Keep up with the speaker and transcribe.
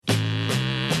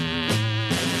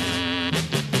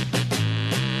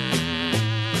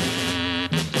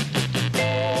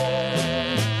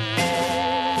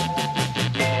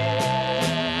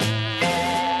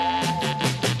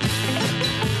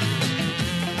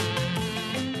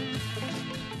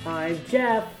I'm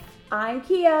Jeff. I'm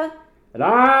Kia. And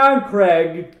I'm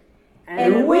Craig.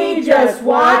 And we just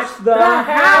watched The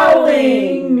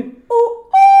Howling! Ooh, ooh.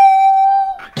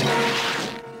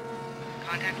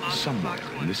 Somewhere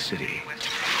in this city,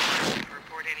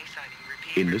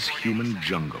 in this human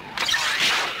jungle,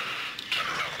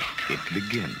 it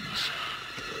begins.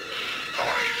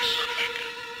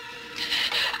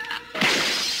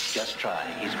 Just try.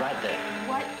 He's right there.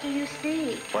 What do you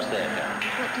see? What's there, Karen?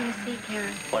 What do you see,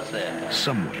 Karen? What's there?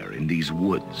 Somewhere in these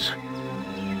woods,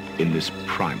 in this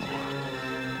primal,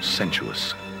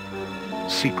 sensuous,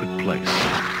 secret place,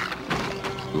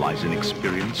 lies an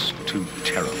experience too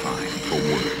terrifying for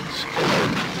words.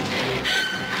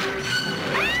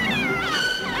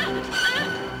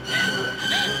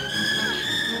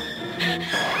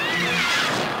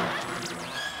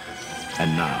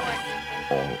 And now,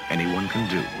 all anyone can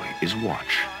do is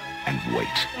watch and wait.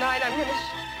 Tonight I'm going to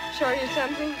show you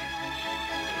something.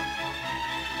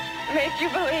 Make you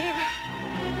believe.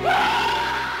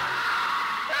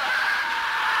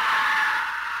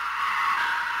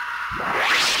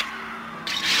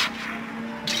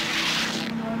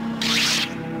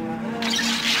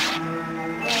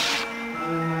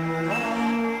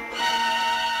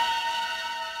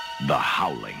 The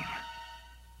Howling.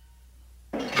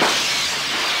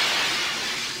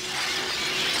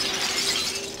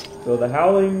 So The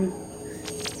Howling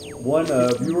won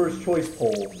a viewer's choice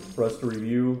poll for us to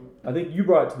review. I think you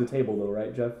brought it to the table though,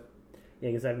 right, Jeff?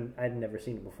 Yeah, because I'd never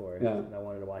seen it before, Yeah. and I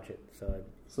wanted to watch it.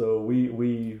 So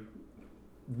we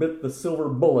bit the silver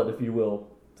bullet, if you will,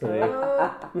 today.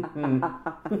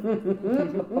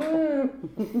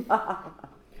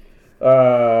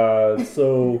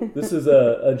 So this is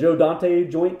a Joe Dante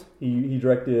joint. He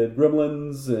directed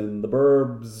Gremlins and The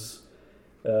Burbs.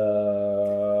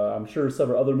 I'm sure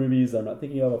several other movies I'm not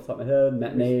thinking of off the top of my head.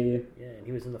 Matinee. Yeah, and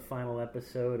he was in the final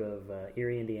episode of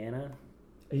Erie, Indiana.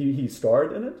 He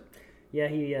starred in it? Yeah,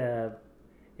 he.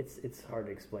 It's hard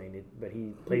to explain it, but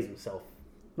he plays himself.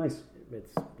 Nice.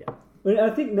 It's yeah. I mean, I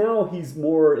think now he's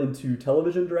more into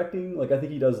television directing. Like, I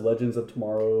think he does Legends of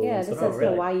Tomorrow. Yeah, and this is stuff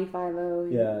the like that.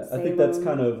 YE50. Yeah, I think that's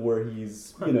kind of where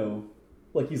he's, you know,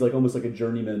 like he's like almost like a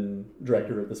journeyman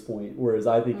director at this point. Whereas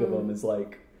I think of him as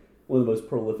like one of the most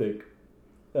prolific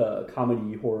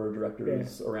comedy horror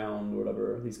directors around, or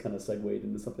whatever. He's kind of segued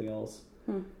into something else.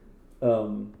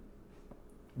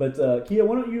 But Kia,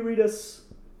 why don't you read us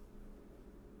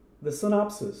the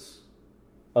synopsis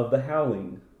of The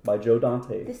Howling by Joe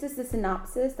Dante. This is the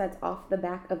synopsis that's off the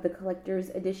back of the collector's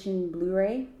edition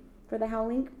Blu-ray for The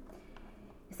Howling.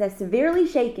 It says, severely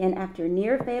shaken after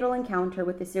near-fatal encounter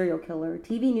with the serial killer,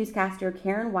 TV newscaster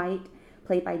Karen White,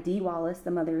 played by Dee Wallace, the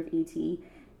mother of E.T.,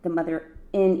 the mother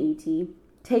in E.T.,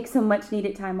 takes some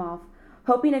much-needed time off.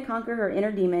 Hoping to conquer her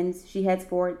inner demons, she heads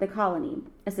for the Colony,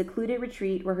 a secluded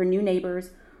retreat where her new neighbors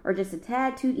are just a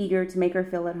tad too eager to make her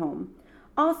feel at home.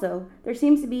 Also, there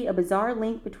seems to be a bizarre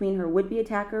link between her would-be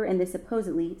attacker and this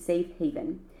supposedly safe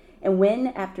haven. And when,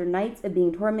 after nights of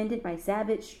being tormented by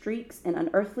savage shrieks and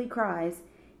unearthly cries,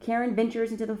 Karen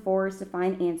ventures into the forest to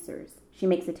find answers, she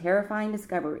makes a terrifying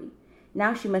discovery.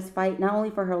 Now she must fight not only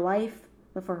for her life,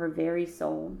 but for her very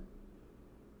soul.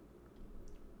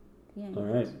 Yeah. All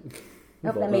right. I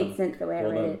hope that made sense the way I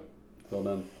read it. Well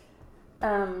done.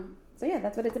 So yeah,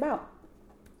 that's what it's about.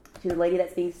 She's a lady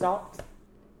that's being stalked.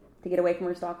 To get away from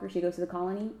her stalker, she goes to the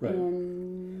Colony, Right.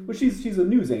 and Well, she's a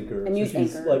news anchor. news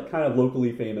she's anchor. like kind of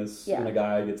locally famous, Yeah. and a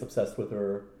guy gets obsessed with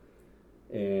her,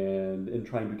 and in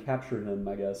trying to capture him,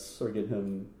 I guess, or get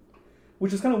him,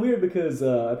 which is kind of weird because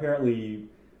apparently,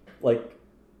 like,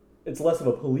 it's less of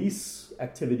a police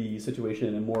activity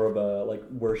situation and more of a like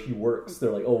where she works. They're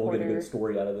like, oh, we'll get a good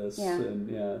story out of this, Yeah. and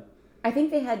yeah. I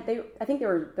think they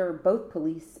were both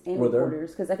police and Were there?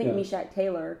 reporters because I think Yeah. Meshack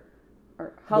Taylor,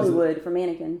 or Hollywood from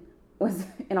Mannequin, was,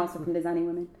 and also from Designing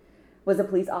Women, was a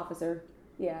police officer.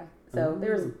 Yeah, so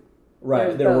there's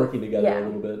Right, they're both. working together Yeah. a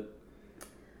little bit.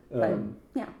 But,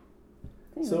 yeah.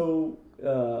 Anyway. So,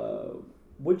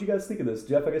 what did you guys think of this?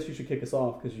 Jeff, I guess you should kick us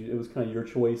off because it was kind of your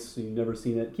choice. You've never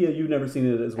seen it. Kia, you've never seen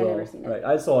it as well. I've never seen it. Right,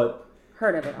 I saw it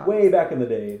Heard of it way back in the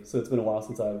day, so it's been a while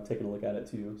since I've taken a look at it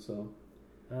too. So,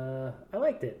 I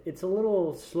liked it. It's a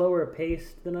little slower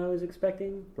paced than I was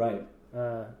expecting. right.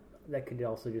 That could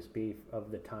also just be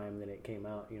of the time that it came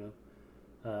out, you know.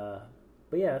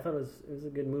 But yeah, I thought it was a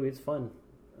good movie. It's fun.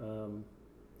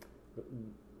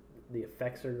 The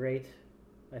effects are great,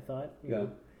 I thought. You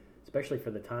know, especially for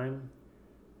the time.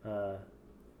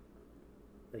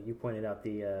 Like you pointed out,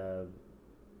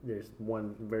 there's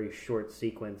one very short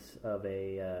sequence of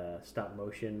a stop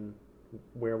motion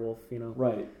werewolf, you know.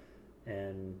 Right.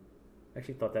 And I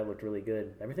actually thought that looked really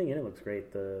good. Everything in it looks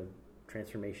great. The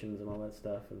transformations and all that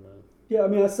stuff, and the Yeah, I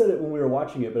mean, I said it when we were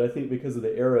watching it, but I think because of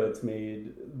the era it's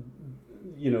made,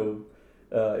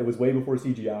 it was way before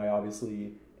CGI,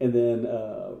 obviously, and then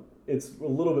it's a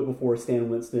little bit before Stan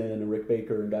Winston and Rick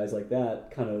Baker and guys like that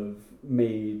kind of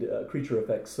made creature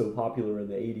effects so popular in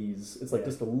the 80s. It's like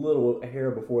just a little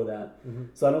hair before that. Mm-hmm.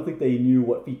 So I don't think they knew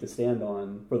what feet to stand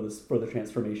on for the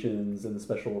transformations and the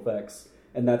special effects.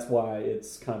 And that's why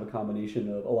it's kind of a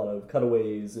combination of a lot of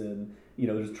cutaways and,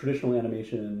 there's traditional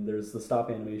animation, there's the stop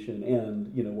animation,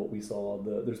 and, what we saw,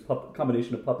 there's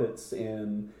combination of puppets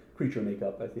and creature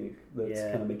makeup, I think, that's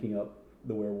kind of making up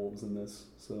the werewolves in this.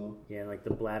 So yeah, like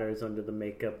the bladders under the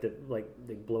makeup that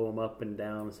they blow them up and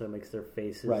down, so it makes their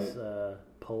faces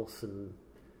pulse, and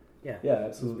yeah, absolutely,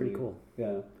 it's pretty cool.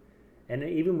 Yeah, and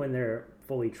even when they're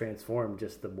fully transformed,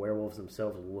 just the werewolves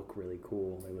themselves look really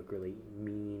cool. They look really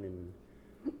mean, and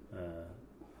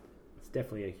it's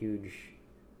definitely a huge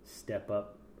step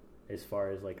up as far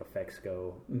as like effects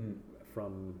go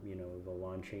from the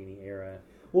Lon Chaney era.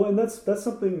 Well, and that's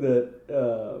something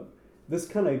that this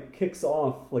kind of kicks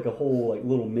off like a whole like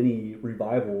little mini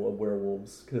revival of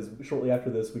werewolves, because shortly after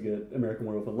this we get American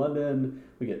Werewolf in London,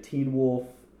 we get Teen Wolf,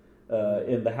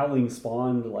 and The Howling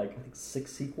spawned like I think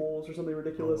 6 sequels or something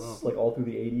ridiculous, like all through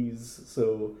the 80s.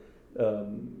 So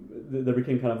there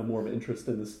became kind of more of an interest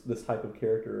in this type of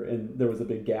character, and there was a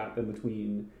big gap in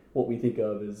between what we think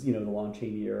of as the Lon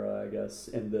Chaney era, I guess,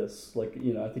 and this I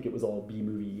think it was all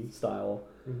B-movie style.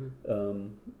 Mm-hmm.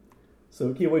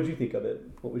 So Kia, what did you think of it?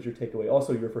 What was your takeaway?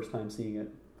 Also, your first time seeing it.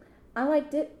 I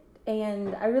liked it,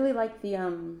 and I really liked the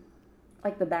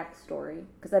backstory,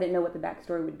 because I didn't know what the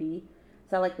backstory would be.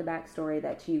 So I liked the backstory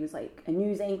that she was like a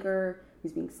news anchor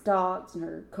who's being stalked, and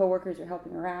her coworkers are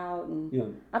helping her out,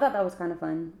 and I thought that was kind of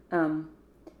fun.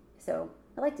 So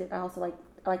I liked it. I also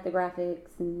liked the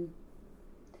graphics,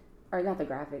 or not the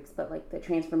graphics, but like the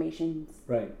transformations.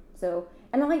 Right. So,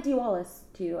 and I liked Dee Wallace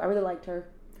too. I really liked her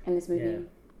in this movie. Yeah.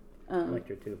 I liked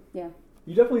her too. Yeah.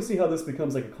 You definitely see how this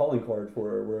becomes like a calling card for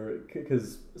her,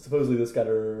 because supposedly this got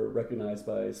her recognized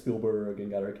by Spielberg and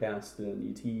got her cast in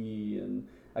E.T. and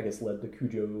I guess led to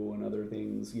Cujo and other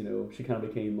things. She kind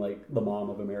of became like the mom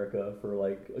of America for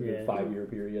like a good 5-year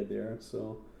period there.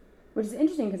 So, which is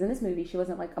interesting because in this movie she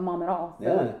wasn't like a mom at all.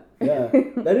 So. Yeah,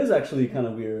 that is actually kind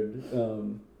of weird.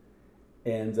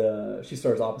 And she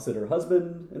stars opposite her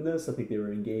husband in this. I think they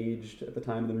were engaged at the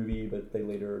time of the movie, but they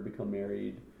later become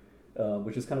married.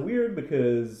 Which is kind of weird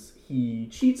because he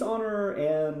cheats on her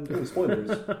and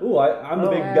spoilers. Ooh, I'm the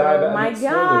big guy about spoilers.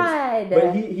 God.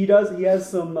 But he has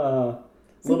some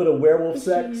little bit of werewolf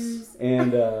sex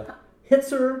and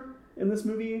hits her in this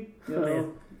movie.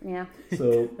 Yeah.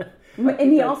 So,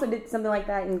 and he also did something like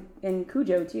that in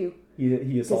Cujo too.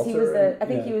 He assaults he was her. I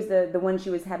think he was the one she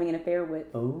was having an affair with.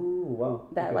 Oh wow!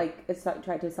 That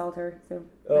tried to assault her.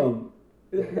 So.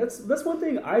 That's one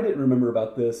thing I didn't remember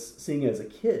about this seeing as a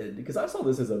kid, because I saw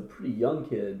this as a pretty young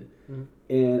kid,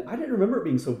 and I didn't remember it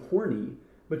being so porny,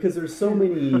 because there's so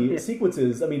many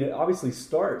sequences. I mean, it obviously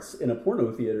starts in a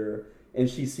porno theater, and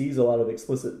she sees a lot of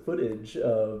explicit footage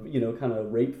of kind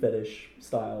of rape fetish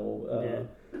style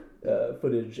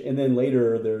footage, and then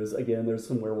later there's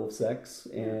some werewolf sex,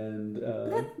 and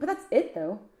but that's it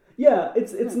though. Yeah,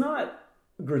 it's not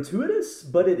gratuitous,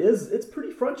 but it's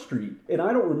pretty Front Street, and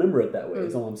I don't remember it that way.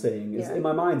 Is all I'm saying. In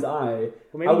my mind's eye,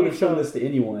 I would have shown this to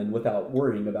anyone without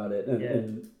worrying about it,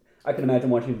 and I can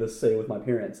imagine watching this, say, with my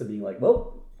parents and being like,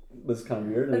 "Well, this is kind of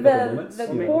weird." In a couple moments, the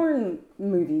porn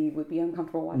movie would be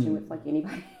uncomfortable watching with like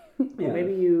anybody.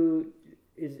 Maybe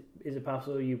is it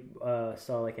possible you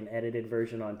saw like an edited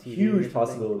version on TV? Huge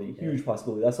possibility.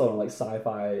 I saw it on like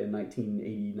Sci-Fi in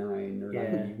 1989 or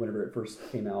 90, whenever it first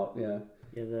came out. Yeah.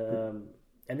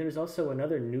 And there was also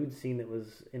another nude scene that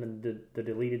was in the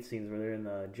deleted scenes where they're in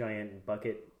the giant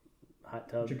bucket hot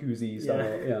tub. Jacuzzi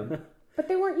style, yeah. But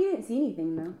you didn't see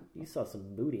anything though. You saw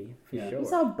some booty, for sure. You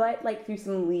saw butt like through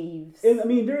some leaves. And I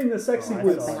mean, during the sex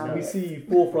sequence, we see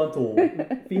full frontal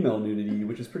female nudity,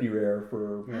 which is pretty rare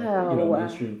for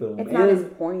mainstream film. It's not as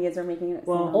porny as they're making it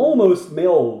sound. Almost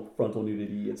male frontal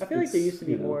nudity. I feel like there used to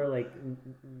be more like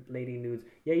lady nudes.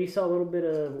 Yeah, you saw a little bit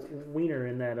of wiener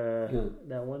in that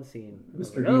that one scene.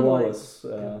 Mr. D. Wallace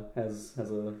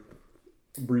has a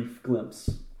brief glimpse.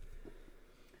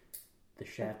 The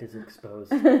shaft is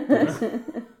exposed. Yes.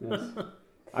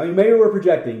 I mean, maybe we're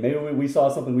projecting. Maybe we saw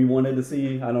something we wanted to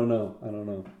see. I don't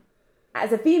know.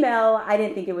 As a female, I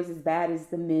didn't think it was as bad as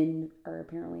the men are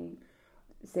apparently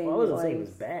saying. Well, I wasn't saying it was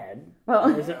bad. Well,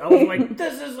 I was like,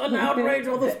 this is an outrage,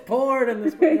 all this porn and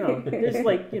this. There's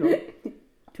like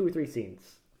 2 or 3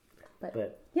 scenes.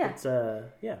 But yeah. it's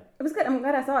yeah. It was good. I'm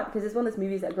glad I saw it because it's one of those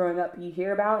movies that growing up you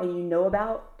hear about and you know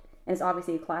about, and it's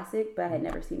obviously a classic, but I had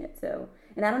never seen it. So,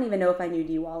 and I don't even know if I knew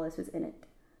Dee Wallace was in it.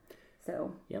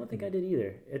 So Yeah, I don't think I did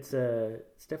either. It's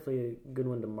definitely a good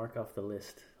one to mark off the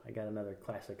list. I got another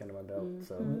classic under my belt.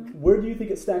 So Where do you think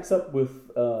it stacks up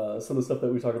with some of the stuff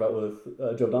that we talked about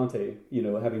with Joe Dante? You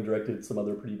know, having directed some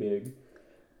other pretty big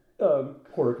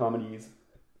horror comedies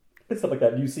and stuff like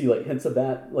that. Do you see like hints of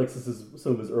that? Like this is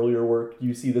some of his earlier work. Do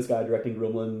you see this guy directing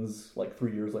Gremlins like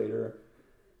 3 years later?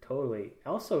 totally.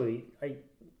 Also,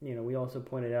 we also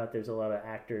pointed out there's a lot of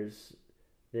actors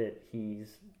that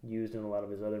he's used in a lot of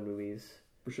his other movies.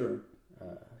 For sure.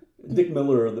 Dick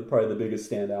Miller, probably the biggest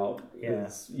standout, Yeah.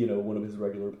 is one of his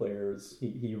regular players.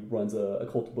 He runs a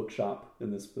cult bookshop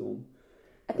in this film.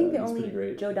 I think the he's only pretty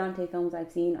great. Joe Dante films I've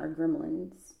seen are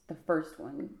Gremlins, the first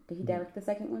one. Did he direct the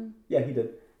second one? Yeah, he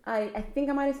did. I think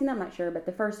I might have seen that, I'm not sure, but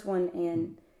the first one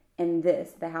and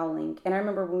this, The Howling. And I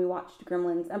remember when we watched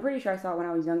Gremlins, I'm pretty sure I saw it when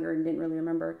I was younger and didn't really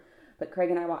remember, but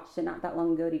Craig and I watched it not that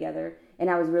long ago together, and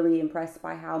I was really impressed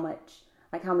by how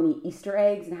many Easter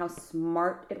eggs and how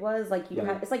smart it was. Like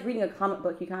it's like reading a comic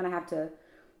book. You kind of have to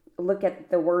look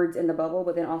at the words in the bubble,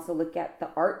 but then also look at the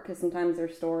art, because sometimes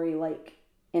there's story like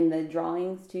in the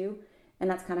drawings too. And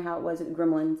that's kind of how it was with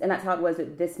Gremlins, and that's how it was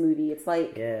with this movie. It's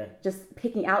like just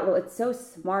picking out. It's so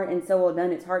smart and so well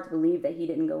done. It's hard to believe that he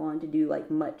didn't go on to do like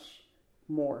much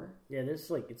more. Yeah, it's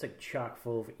like chock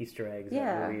full of Easter eggs.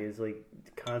 Yeah. That movie is like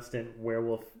constant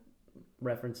werewolf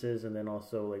references, and then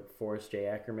also like Forrest J.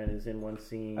 Ackerman is in one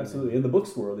scene. Absolutely. In the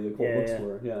bookstore, the occult Yeah,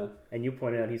 bookstore, yeah. And you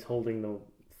pointed out he's holding the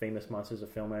famous Monsters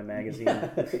of Film magazine.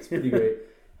 It's pretty great.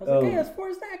 I was like, hey, that's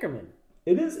Forrest Ackerman.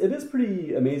 It is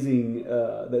pretty amazing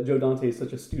that Joe Dante is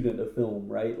such a student of film,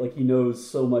 right? Like he knows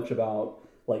so much about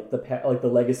like the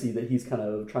legacy that he's kind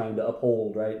of trying to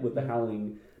uphold, right, with The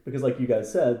Howling. Because like you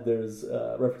guys said, there's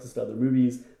references to other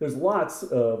movies. There's lots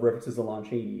of references to Lon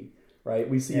Chaney, right?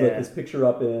 We see like his picture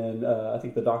up in I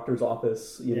think the doctor's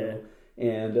office, you know,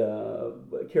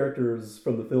 and characters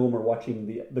from the film are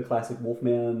watching the classic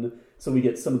Wolfman. So we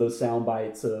get some of those sound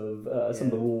bites of some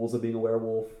of the rules of being a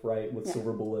werewolf, right, with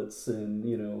silver bullets and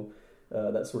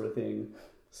that sort of thing.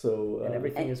 So and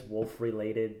everything is wolf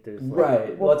related. There's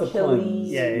right, Wolf lots of Chili. puns.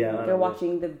 Yeah. They're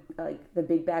watching the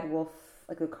Big Bad Wolf,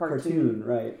 like a cartoon,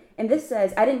 right? And this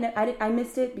says I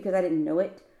missed it because I didn't know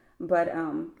it, but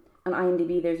on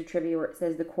IMDb there's a trivia where it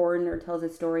says the coroner tells a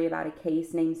story about a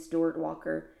case named Stuart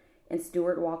Walker. And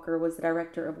Stuart Walker was the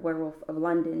director of Werewolf of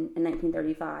London in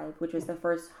 1935, which was the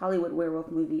first Hollywood werewolf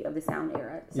movie of the sound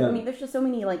era. So, I mean, there's just so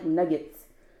many, like, nuggets.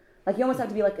 Like, you almost have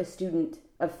to be, like, a student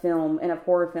of film and of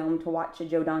horror film to watch a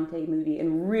Joe Dante movie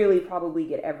and really probably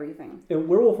get everything. And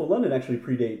Werewolf of London actually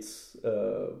predates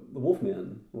the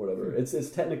Wolfman or whatever. It's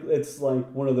technically, it's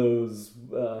like one of those...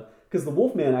 because the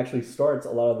Wolfman actually starts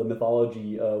a lot of the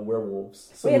mythology of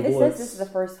werewolves. So this says this is the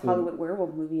first Hollywood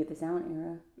werewolf movie of the sound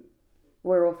era.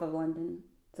 Werewolf of London.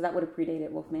 So that would have predated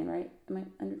Wolfman, right? Am I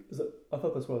under? I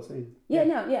thought that's what I was saying. Yeah,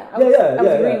 no, yeah. I was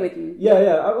agreeing with you.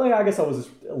 Yeah. I guess I was just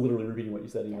literally repeating what you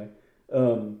said anyway.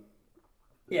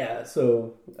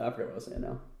 So I forgot what I was saying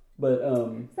now. But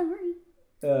Sorry.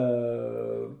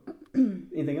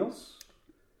 Anything else?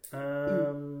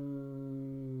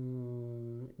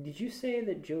 Did you say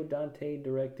that Joe Dante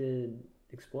directed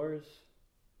Explorers?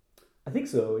 I think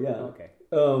so. Yeah. Okay.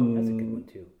 That's a good one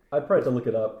too. I'd probably have to look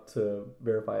it up to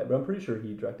verify it, but I'm pretty sure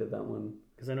he directed that one.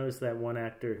 Because I noticed that one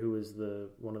actor who was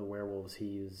one of the werewolves.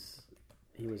 He was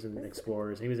in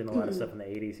Explorers. He was in a lot of stuff in the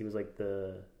 80s. He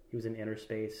was in Inner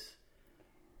Space.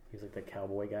 He was like the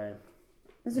cowboy guy.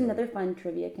 This is another fun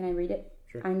trivia. Can I read it?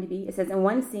 Sure. IMDb. It says, in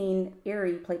one scene,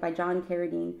 Erie, played by John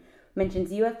Carradine,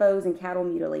 mentions UFOs and cattle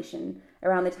mutilation.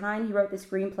 Around the time he wrote the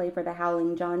screenplay for The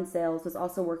Howling, John Sayles was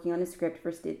also working on a script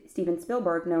for Steven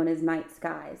Spielberg known as Night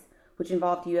Skies, which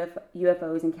involved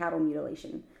UFOs and cattle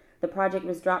mutilation. The project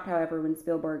was dropped, however, when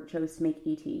Spielberg chose to make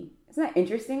E.T. Isn't that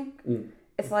interesting?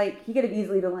 It's like, he could have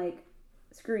easily been like,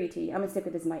 screw E.T., I'm going to stick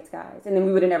with this Night Skies. And then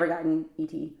we would have never gotten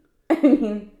E.T. I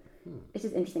mean, it's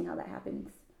just interesting how that happens.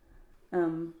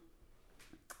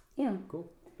 Yeah.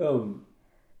 Cool.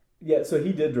 Yeah, so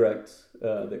he did direct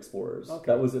The Explorers. Okay.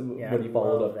 That was what he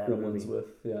followed up that Gremlins movie. with.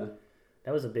 Yeah.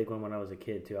 That was a big one when I was a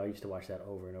kid too. I used to watch that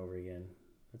over and over again.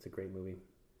 That's a great movie.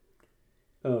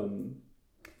 Do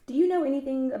you know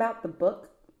anything about the book?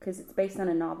 Because it's based on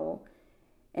a novel,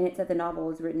 and it said the novel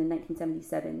was written in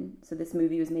 1977. So this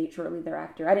movie was made shortly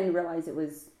thereafter. I didn't realize it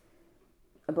was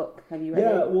a book. Have you read it?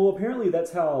 Yeah, well, apparently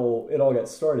that's how it all got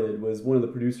started. Was one of the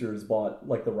producers bought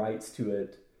like the rights to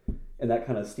it, and that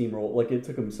kind of steamrolled. Like it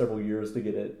took him several years to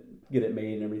get it get it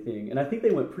made and everything. And I think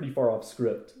they went pretty far off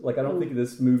script. Like, I don't think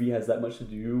this movie has that much to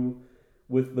do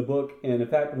with the book. And in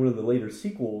fact, one of the later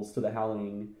sequels to The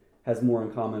Howling has more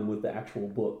in common with the actual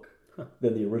book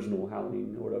than the original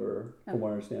Howling or whatever, from what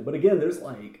I understand. But again, there's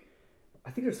like,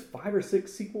 I think there's 5 or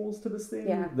 6 sequels to this thing.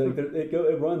 Yeah.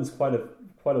 It runs quite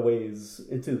a ways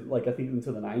into, like, I think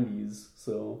into the 90s.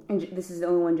 So. And this is the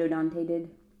only one Joe Dante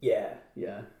did. Yeah.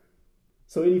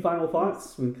 So any final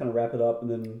thoughts? We can kind of wrap it up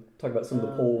and then talk about some of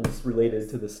the polls related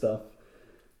to this stuff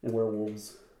and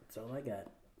werewolves. That's all I got.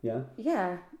 Yeah.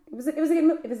 Yeah, it was a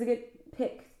good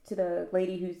pick to the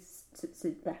lady who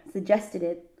suggested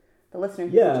it. The listener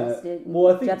who suggested it.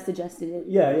 Well, I think Jeff suggested it.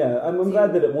 Yeah. I'm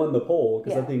glad that it won the poll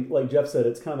because Yeah. I think, like Jeff said,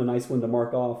 it's kind of a nice one to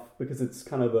mark off because it's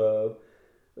kind of a,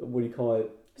 what do you call it?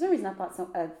 For some reason, I thought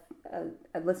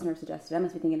a listener suggested it. I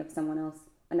must be thinking of someone else,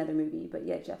 another movie. But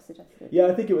yeah, Jeff suggested it. Yeah,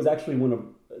 I think it was actually one of,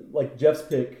 like, Jeff's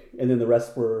pick, and then the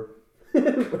rest were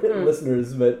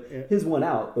listeners, but his won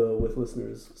out, though, with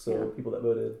listeners, so people that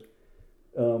voted.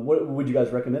 What would you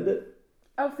guys recommend it?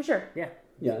 Oh, for sure. Yeah.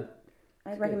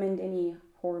 I'd recommend any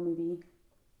horror movie.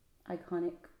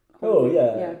 Iconic. Oh, horror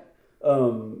yeah.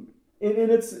 movie.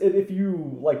 And it's, if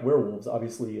you like werewolves,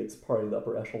 obviously it's probably the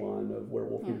upper echelon of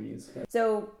werewolf movies.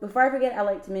 So before I forget, I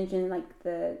like to mention like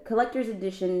the collector's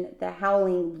edition, the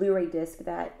Howling Blu-ray disc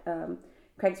that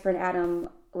Craig's friend Adam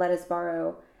let us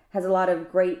borrow, has a lot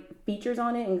of great features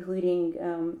on it,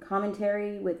 including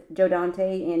commentary with Joe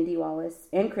Dante and Dee Wallace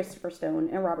and Christopher Stone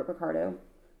and Robert Picardo.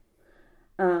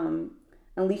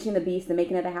 Unleashing the Beast, the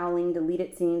making of the Howling,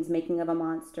 deleted scenes, making of a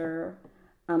monster,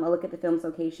 a look at the film's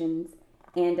locations,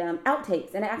 and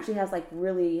outtakes. And it actually has like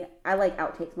really, I like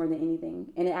outtakes more than anything.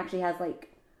 And it actually has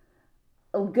like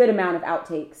a good amount of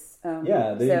outtakes. They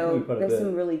include quite a bit. There's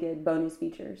some really good bonus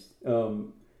features.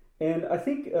 And I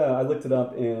think I looked it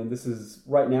up, and this is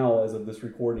right now, as of this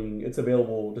recording, it's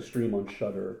available to stream on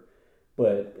Shudder,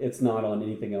 but it's not on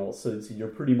anything else. So you're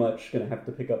pretty much going to have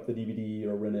to pick up the DVD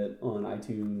or rent it on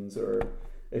iTunes, or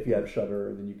if you have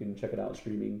Shudder, then you can check it out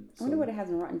streaming. I wonder what it has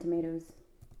on Rotten Tomatoes.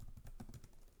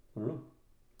 I don't know.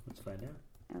 Let's find out.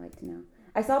 I'd like to know.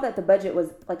 I saw that the budget was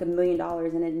like $1 million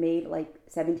and it made like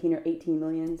 17 or 18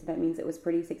 million, so that means it was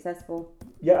pretty successful.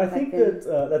 Yeah, I think that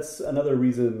that's another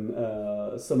reason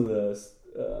some of the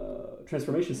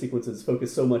transformation sequences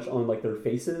focus so much on like their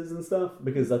faces and stuff,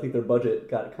 because I think their budget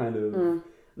got kind of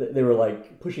they were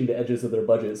like pushing the edges of their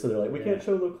budget, so they're like, we can't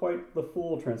show quite the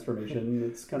full transformation.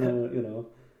 It's kind of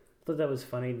I thought that was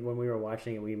funny when we were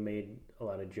watching it. We made a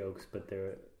lot of jokes, but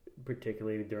there,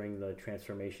 particularly during the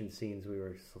transformation scenes, we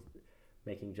were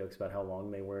making jokes about how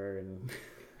long they were and.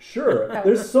 Sure.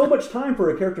 There's so much time for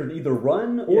a character to either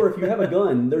run, or if you have a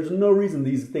gun, there's no reason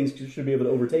these things should be able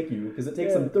to overtake you, because it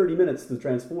takes them 30 minutes to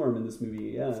transform in this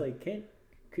movie. Yeah. It's like,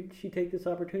 could she take this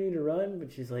opportunity to run?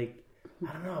 But she's like,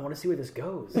 I don't know, I want to see where this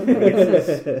goes.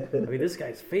 This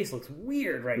guy's face looks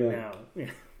weird right now. It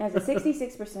has a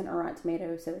 66% on Rotten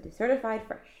Tomatoes, so it is certified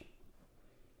fresh.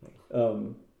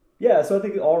 So I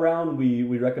think all around we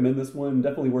recommend this one.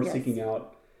 Definitely worth seeking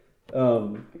out. Are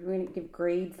we going to give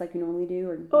grades like we normally do?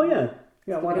 Or Why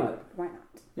not? Why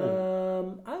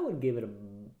not? I would give it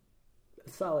a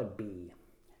solid B.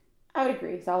 I would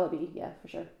agree. Solid B, yeah, for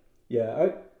sure.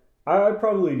 Yeah, I'd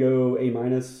probably go A-,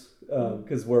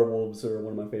 because werewolves are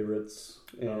one of my favorites,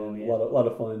 and a lot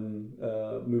of fun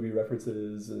movie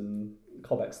references and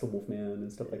callbacks to Wolfman and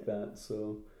stuff like that.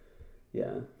 So,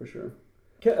 yeah, for sure.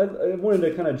 I wanted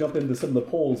to kind of jump into some of the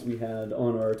polls we had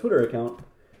on our Twitter account.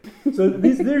 So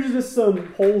there's just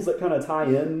some polls that kind of tie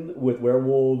in with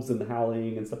werewolves and the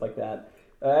Howling and stuff like that.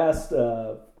 I asked,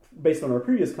 based on our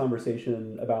previous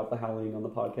conversation about the Howling on the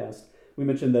podcast, we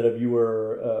mentioned that a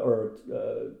viewer or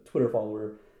Twitter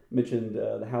follower mentioned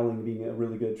the Howling being a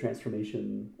really good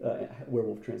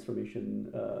werewolf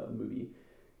transformation movie.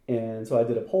 And so I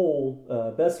did a poll,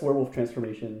 best werewolf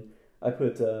transformation. I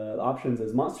put the options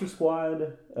as Monster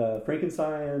Squad,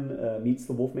 Frankenstein meets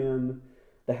the Wolfman,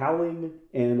 The Howling,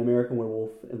 and American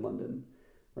Werewolf in London,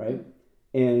 right?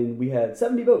 And we had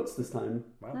 70 votes this time.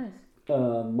 Wow. Nice.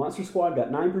 Monster Squad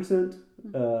got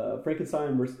 9%.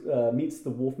 Frankenstein meets the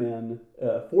Wolfman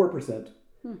 4%.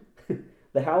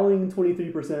 The Howling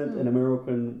 23%, and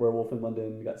American Werewolf in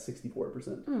London got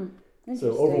 64%.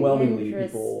 So overwhelmingly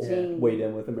people weighed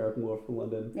in with American Werewolf in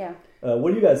London. Yeah.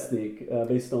 What do you guys think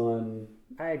based on...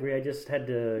 I agree. I just had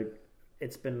to...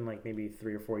 It's been like maybe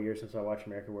 3 or 4 years since I watched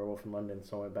American Werewolf in London,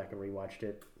 so I went back and rewatched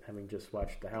it, having just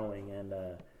watched The Howling, and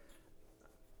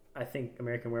I think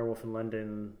American Werewolf in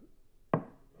London is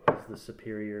the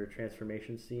superior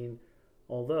transformation scene,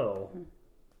 although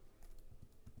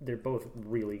they're both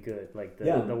really good. Like the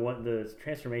Yeah. the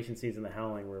transformation scenes in The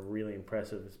Howling were really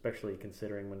impressive, especially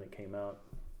considering when it came out.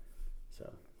 So,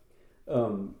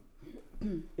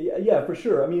 yeah, for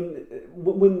sure. I mean,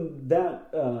 when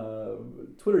that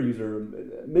Twitter user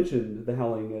mentioned The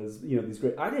Howling as these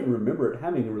great, I didn't remember it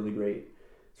having a really great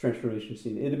transformation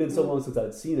scene. It had been so long since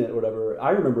I'd seen it or whatever.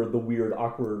 I remember the weird,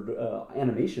 awkward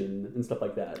animation and stuff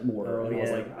like that more. Oh, and I was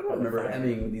yeah. like, I don't remember it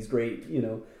having these great,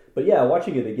 But yeah,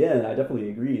 watching it again, I definitely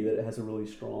agree that it has a really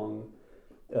strong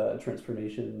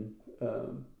transformation.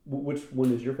 Which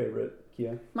one is your favorite,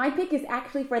 Kia? My pick is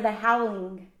actually for The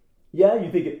Howling. Yeah,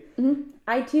 you think it?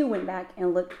 I too went back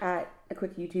and looked at a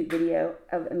quick YouTube video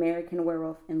of American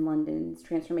Werewolf in London's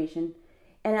transformation,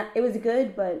 and it was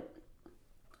good, but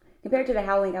compared to The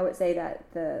Howling, I would say that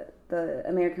the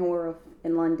American Werewolf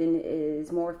in London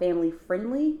is more family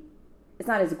friendly. It's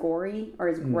not as gory or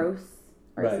as gross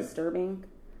or as disturbing.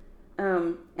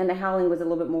 And The Howling was a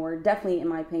little bit more, definitely in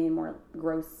my opinion, more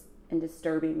gross and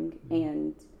disturbing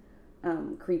and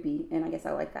creepy, and I guess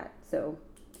I like that. So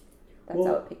that's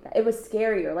how I picked that. It was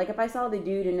scarier. Like if I saw the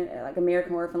dude in like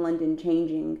American Werewolf in London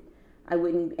changing, I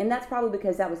wouldn't. And that's probably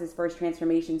because that was his first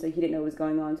transformation, so he didn't know what was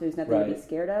going on, so there's nothing to be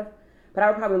scared of. But I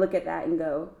would probably look at that and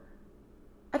go,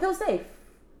 I feel safe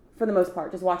for the most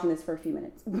part, just watching this for a few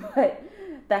minutes. But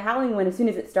The Howling one, as soon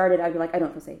as it started, I'd be like, I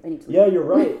don't feel safe. I need to leave. Yeah, you're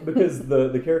right, because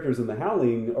the characters in The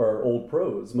Howling are old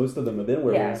pros. Most of them have been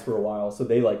werewolves for a while, so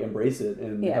they like embrace it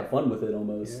and have fun with it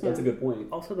almost. Yeah. That's a good point.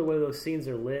 Also, the way those scenes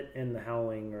are lit in The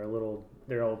Howling are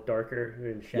they're all darker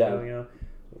and shadow,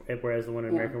 Whereas the one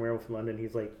in American Werewolf in London,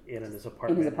 he's like in his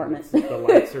apartment. In his apartment. The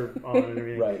lights are on and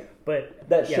everything. Right. But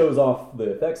that shows off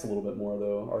the effects a little bit more,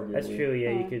 though, arguably. That's true,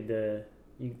 yeah. You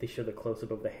could... they show the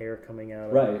close-up of the hair coming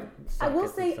out. Right. I will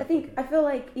say, I feel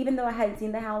like even though I hadn't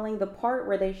seen The Howling, the part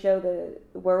where they show the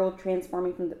werewolf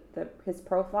transforming from his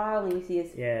profile and you see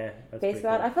his face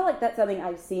out, I feel like that's something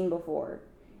I've seen before.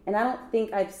 And I don't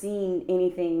think I've seen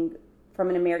anything from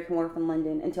an American Werewolf in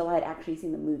London until I had actually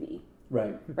seen the movie.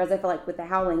 Right. Whereas I feel like with The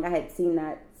Howling, I had seen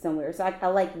that somewhere. So I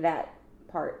like that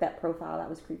part, that profile. That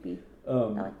was creepy. I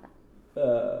like that.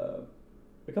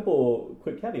 A couple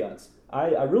quick caveats.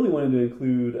 I really wanted to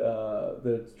include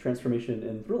the transformation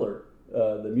in Thriller,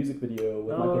 the music video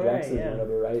with Michael Jackson or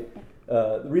whatever, right?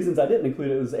 The reasons I didn't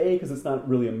include it was A, because it's not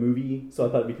really a movie, so I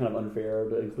thought it'd be kind of unfair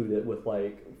to include it with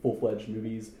like full-fledged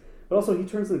movies. But also, he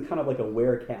turns into kind of like a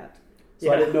werecat.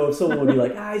 So I didn't know if someone would be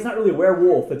like, he's not really a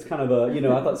werewolf. It's kind of a,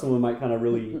 I thought someone might kind of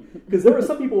really... Because there were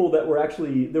some people that were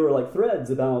actually... There were like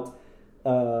threads about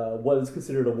what is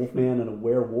considered a wolfman and a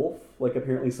werewolf. Like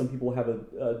apparently some people have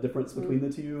a difference between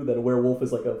the two. That a werewolf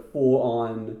is like a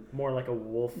full-on... More like a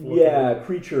wolf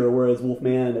creature. Whereas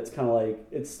wolfman, it's kind of like...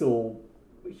 It's still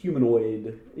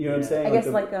humanoid. You know what I'm saying? I guess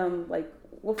like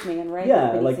Wolfman, right?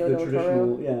 Yeah, like the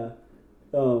traditional...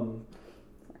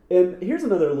 And here's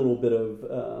another little bit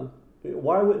of...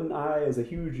 why wouldn't I, as a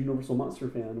huge Universal Monster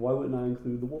fan, why wouldn't I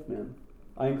include the Wolfman?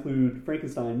 I include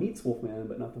Frankenstein meets Wolfman,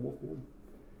 but not the Wolfman.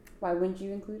 Why wouldn't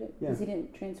you include it? Yeah. Because he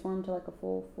didn't transform to like a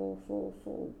full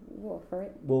wolf,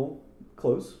 right? Well,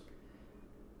 close.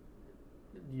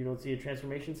 You don't see a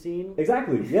transformation scene?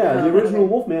 Exactly, yeah. The original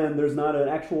Wolfman, there's not an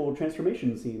actual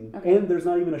transformation scene. Okay. And there's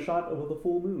not even a shot of the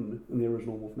full moon in the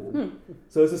original Wolfman.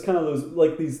 So it's just kind of those,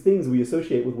 like these things we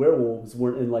associate with werewolves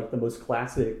weren't in like the most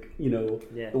classic,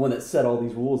 the one that set all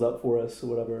these rules up for us or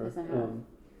whatever.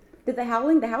 Did The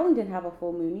Howling didn't have a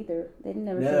full moon either. They didn't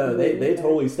ever show the moon they either.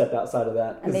 totally stepped outside of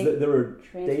that. Because they were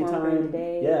daytime.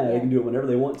 They can do it whenever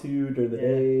they want to during the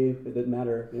day. It didn't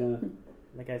matter,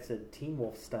 Like I said, Teen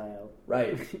Wolf style.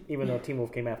 Right. Even though Teen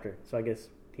Wolf came after. So I guess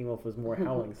Teen Wolf was more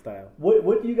Howling style.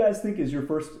 What do you guys think is your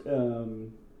first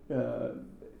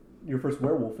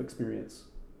werewolf experience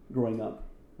growing up?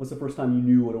 What's the first time you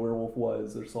knew what a werewolf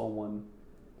was or saw one?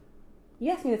 You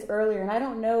asked me this earlier, and I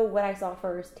don't know what I saw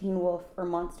first, Teen Wolf or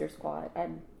Monster Squad.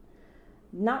 I'm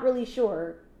not really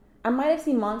sure. I might have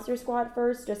seen Monster Squad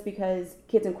first just because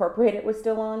Kids Incorporated was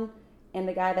still on. And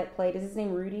the guy that played, is his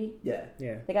name Rudy? Yeah.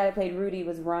 The guy that played Rudy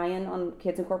was Ryan on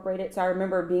Kids Incorporated. So I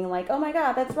remember being like, oh my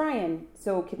God, that's Ryan.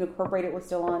 So Kids Incorporated was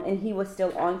still on, and he was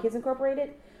still on Kids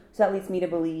Incorporated. So that leads me to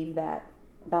believe that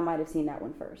I might have seen that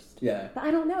one first. Yeah. But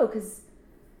I don't know, because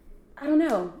I don't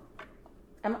know.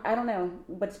 I don't know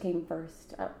which came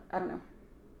first. I don't know.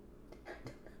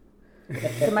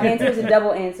 So my answer is a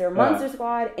double answer. Monster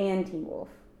Squad and Teen Wolf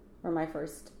were my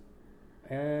first.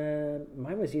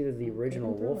 Mine was either the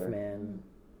original Wolfman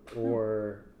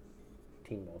or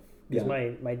Teen Wolf. Because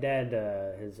my dad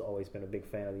has always been a big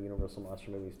fan of the Universal Monster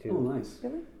movies too. Oh, nice.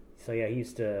 Really? So yeah, he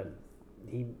used to.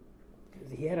 He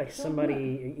had like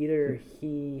somebody, either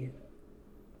he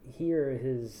or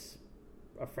his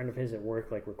a friend of his at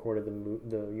work like recorded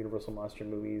the Universal Monster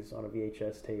movies on a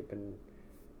VHS tape, and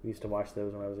we used to watch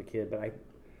those when I was a kid.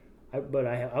 But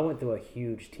I went through a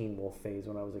huge Teen Wolf phase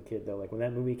when I was a kid, though. Like when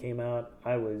that movie came out,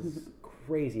 I was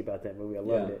crazy about that movie. I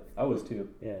loved it. I was too.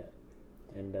 Yeah,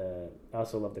 and I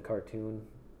also loved the cartoon.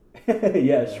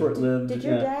 Short-lived. Did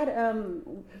your dad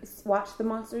watch the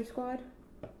Monster Squad?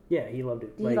 Yeah, he loved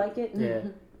it. Did he like it? Yeah,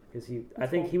 because I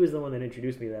think he was the one that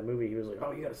introduced me to that movie. He was like,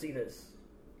 "Oh, you got to see this."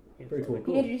 Very cool.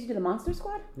 He introduced you to the Monster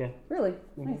Squad? Yeah. Really?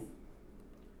 Nice.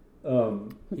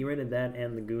 He rented that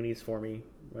and the Goonies for me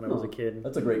when I was a kid.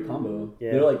 That's a great combo.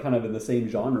 Yeah. They're like kind of in the same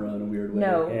genre in a weird way.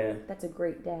 No, Yeah. that's a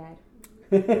great dad.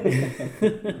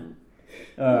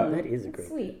 That is a great.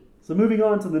 Sweet. So moving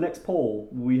on to the next poll,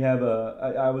 we have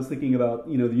I was thinking about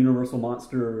the Universal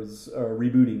Monsters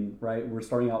rebooting, right? We're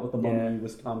starting out with the Mummy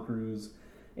with Tom Cruise,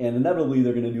 and inevitably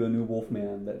they're going to do a new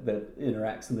Wolfman that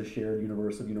interacts in the shared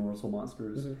universe of Universal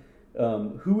Monsters.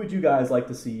 Mm-hmm. Who would you guys like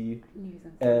to see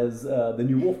as the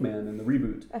new Wolfman in the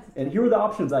reboot? And here are the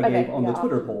options I gave on the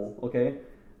Twitter poll. Okay,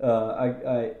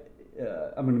 I'm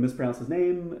going to mispronounce his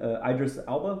name. Idris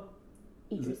Elba.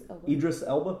 Idris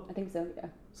Elba. I think so. Yeah.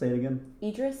 Say it again.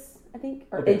 Idris, I think,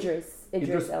 or Okay.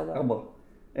 Idris Elba.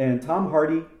 And Tom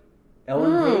Hardy,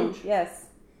 Ellen Page. Yes.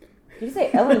 Did you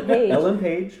say Ellen Page? Ellen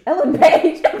Page. Ellen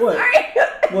Page. I'm What? sorry.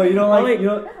 Well, you know, hey,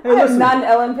 I'm listen. not an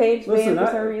Ellen Page Listen, fan for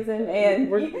I- some reason, and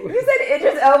you said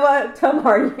Idris Elba, Tom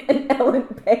Hardy, and Ellen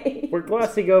Page. We're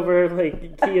glossing over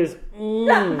like Kia's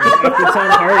after Tom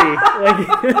Hardy.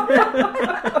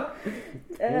 Like,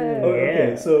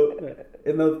 Okay, so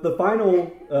in the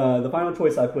final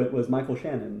choice I put was Michael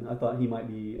Shannon. I thought he might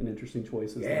be an interesting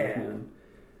choice as the Wolfman.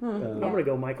 I'm gonna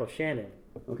go Michael Shannon.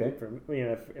 Okay,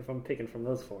 If I'm picking from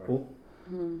those four. cool.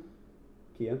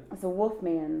 Kia. It's a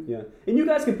Wolfman. Yeah, and you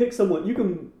guys can pick someone. You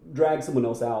can drag someone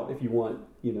else out if you want,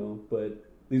 But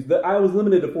I was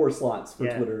limited to 4 slots for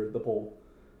Twitter, the poll.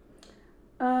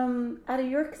 Out of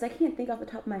your, because I can't think off the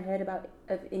top of my head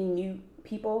of any new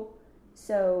people.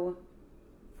 So,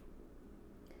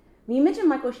 when you mentioned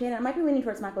Michael Shannon, I might be leaning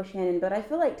towards Michael Shannon, but I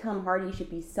feel like Tom Hardy should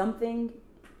be something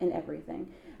and everything.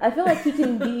 I feel like he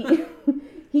can be,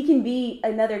 he can be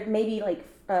another,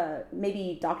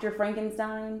 maybe Dr.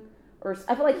 Frankenstein, or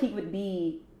I feel like he would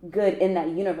be good in that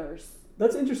universe.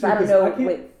 That's interesting. I don't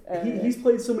know. He's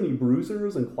played so many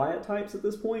bruisers and quiet types at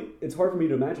this point. It's hard for me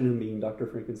to imagine him being Dr.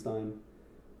 Frankenstein.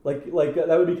 Like that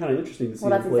would be kind of interesting to see him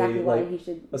play exactly why he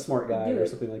should a smart guy do or it.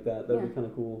 something like that. That would be kind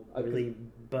of cool. Really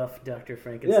buff Dr.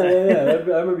 Frankenstein. Yeah.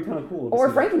 That would be kind of cool. to Or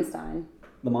see. Frankenstein.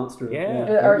 The monster. Yeah.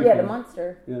 The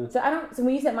monster. Yeah. So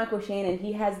when you said Michael Shannon,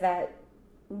 he has that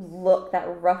look, that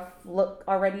rough look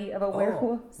already of a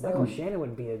werewolf. So. Michael Shannon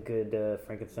would be a good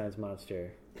Frankenstein's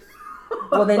monster.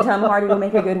 Well, then Tom Hardy will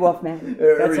make a good Wolfman.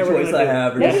 Every how we're choice gonna I do it.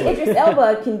 have. Maybe Idris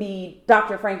Elba can be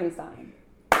Dr. Frankenstein.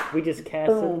 We just cast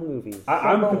in the movies.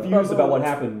 I'm confused about what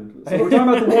happened. So we're talking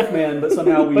about the Wolfman, but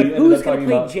somehow we But ended who's up going talking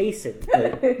to play about Jason?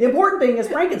 the important thing is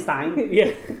Frankenstein.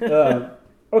 Yeah.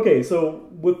 Okay, so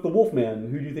with the Wolfman,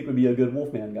 who do you think would be a good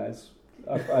Wolfman, guys?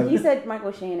 You said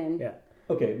Michael Shannon. Yeah.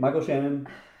 Okay, Michael Shannon.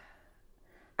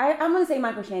 I'm going to say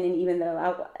Michael Shannon, even though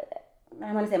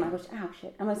I'm going to say Michael. Oh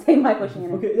shit! I'm going to say Michael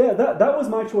Shannon. Okay, yeah, that was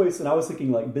my choice, and I was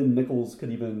thinking like Ben Nichols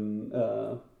could even,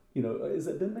 is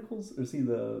it Ben Nichols or is he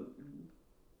the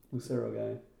Lucero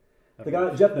guy? The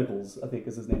guy, Jeff Nichols, I think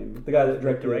is his name. The guy that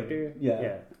directed. Director?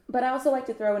 Yeah. But I also like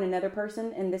to throw in another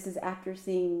person, and this is after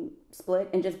seeing Split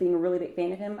and just being a really big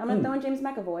fan of him. I'm going to throw in James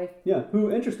McAvoy. Yeah,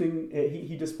 who, interesting,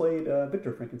 he just played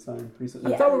Victor Frankenstein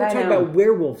recently. I thought we were I talking know. about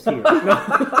werewolves here.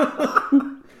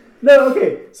 No. No,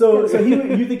 okay, so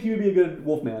you think he would be a good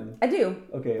Wolfman? I do.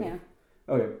 Okay. Yeah.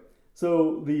 Okay.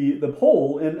 So the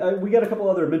poll, and we got a couple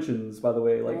other mentions, by the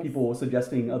way, like Nice. people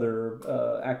suggesting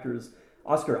other actors.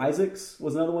 Oscar Isaacs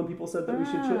was another one people said that we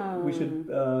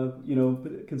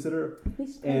should consider.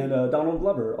 He's good. And Donald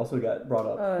Glover also got brought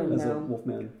up as a no.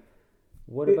 Wolfman.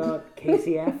 What about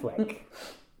Casey Affleck?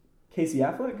 Casey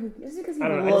Affleck? This is because he I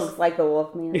don't know, I looks just- like the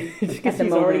Wolfman. Because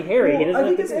he's already hairy. He Well, doesn't I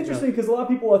think have it's to- interesting because a lot of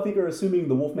people, I think, are assuming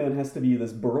the Wolfman has to be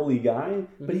this burly guy,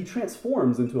 but he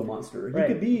transforms into a monster. He Right.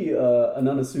 could be an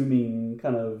unassuming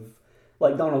kind of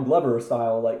like Donald Glover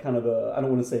style, like kind of a, I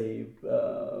don't want to say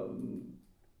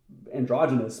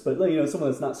androgynous, but someone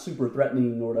that's not super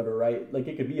threatening or whatever, right? Like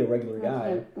it could be a regular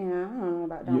guy. Yeah, I don't know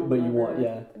about Donald But you Glover.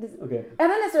 want, okay, I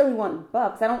don't necessarily want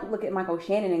buff, 'cause I don't look at Michael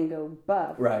Shannon and go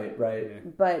buff.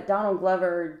 right. But Donald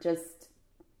Glover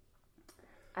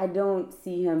I don't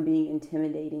see him being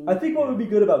intimidating. I think what would be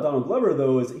good about Donald Glover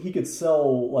though is he could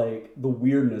sell like the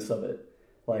weirdness of it.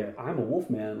 Like, I'm a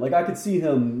Wolfman. Like, I could see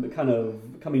him kind of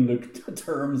coming to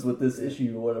terms with this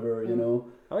issue or whatever, you know?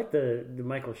 I like the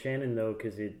Michael Shannon, though,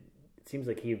 because it seems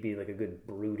like he would be like a good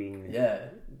brooding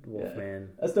Wolfman.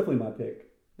 Yeah. That's definitely my pick.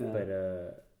 Yeah.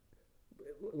 But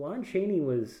Lon Chaney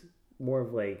was more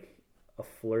of like a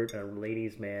flirt, a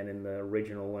ladies' man in the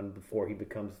original one before he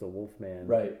becomes the Wolfman.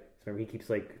 Right. So remember, he keeps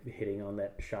like hitting on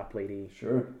that shop lady.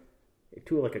 Sure.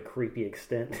 To like a creepy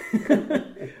extent.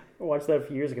 I watched that a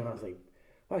few years ago and I was like,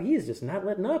 wow, he is just not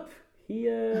letting up. He's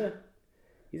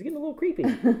getting a little creepy.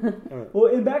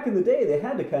 Well, and back in the day, they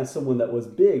had to cast someone that was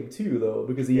big too, though,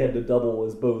 because he had to double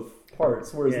as both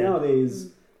parts. Whereas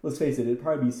nowadays, let's face it, it'd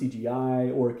probably be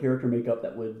CGI or character makeup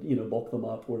that would, bulk them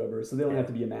up or whatever. So they don't have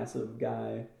to be a massive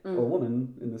guy or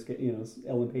woman in this case.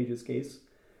 Ellen Page's case.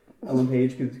 Ellen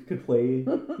Page could play,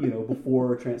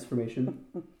 before transformation.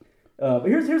 But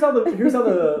here's how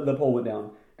the poll went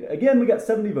down. Again, we got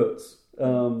 70 votes.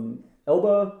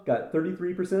 Elba got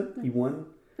 33%. He won.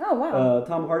 Oh, wow.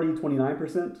 Tom Hardy,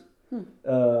 29%.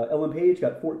 Ellen Page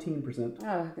got 14%.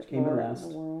 Oh, which came in last.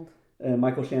 And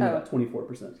Michael Shannon got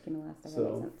 24%. Came in last. That makes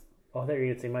sense. Oh, I thought you were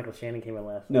going to say Michael Shannon came in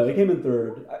last. No, he came in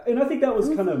third. And I think that was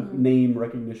kind of name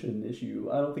recognition issue.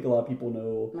 I don't think a lot of people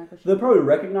know. They'll probably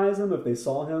recognize him if they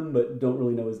saw him, but don't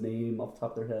really know his name off the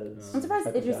top of their heads. I'm surprised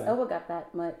Idris Elba got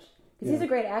that much. Because he's a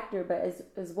great actor, but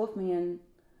as Wolfman,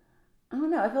 I don't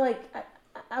know. I feel like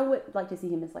I would like to see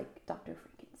him as like Dr.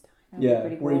 Frankenstein. That would be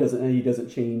pretty cool. Where he doesn't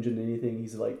change into anything.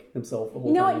 He's like himself the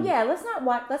whole time. Yeah. Let's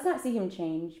not see him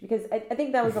change, because I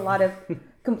think that was a lot of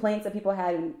complaints that people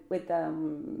had with I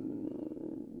don't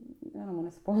want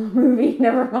to spoil a movie.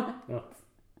 Never mind. Oh.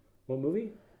 What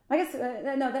movie? I guess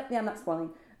I'm not spoiling.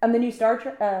 The new Star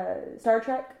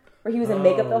Trek. Where he was in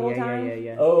makeup the whole time.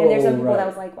 Yeah. Oh, and there's some people that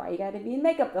was like, why you got to be in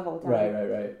makeup the whole time?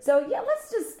 Right. So yeah,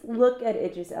 let's just look at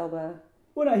Idris Elba.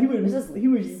 Well, no, he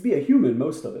would be a human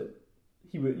most of it.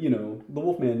 He would, the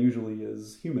Wolfman usually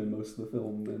is human most of the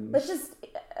film. And let's just,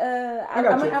 I'm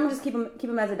gonna just keep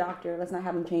him as a doctor. Let's not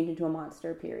have him change into a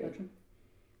monster. Period. Gotcha.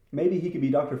 Maybe he could be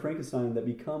Dr. Frankenstein that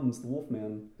becomes the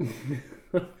Wolfman.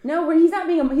 No, he's not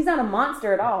a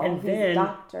monster at all. And he's then a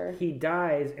doctor. He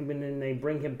dies, and then they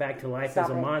bring him back to life as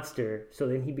a monster. So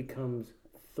then he becomes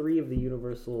 3 of the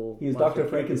Universal. He's Dr.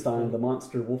 Frankenstein, the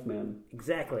monster Wolfman.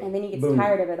 Exactly. And then he gets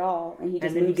tired of it all, and he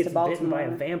just moves to Baltimore. Bitten by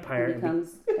a vampire. And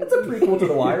becomes It's a prequel to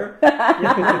The Wire.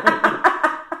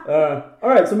 All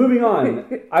right, so moving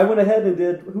on. I went ahead and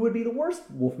did who would be the worst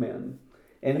Wolfman.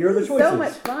 And here are the choices. So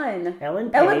much fun.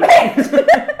 Ellen Page.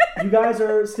 You guys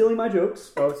are stealing my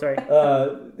jokes. Oh, sorry.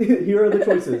 Here are the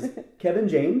choices. Kevin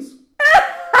James.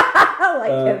 I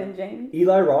like Kevin James.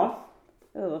 Eli Roth.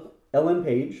 Ugh. Ellen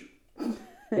Page.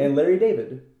 And Larry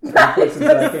David. The choices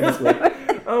that I came up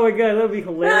with. Oh my god, that would be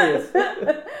hilarious.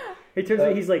 It turns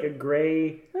out he's like a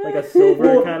gray, like a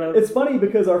silver kind of. It's funny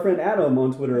because our friend Adam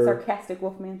on Twitter, sarcastic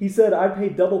Wolfman, he said I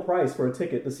paid double price for a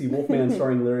ticket to see Wolfman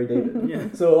starring Larry David. Yeah.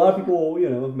 So a lot of people,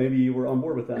 maybe were on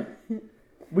board with that.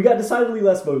 We got decidedly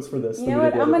less votes for this. You know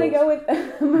what? I'm gonna go with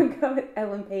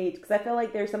Ellen Page, because I feel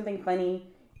like there's something funny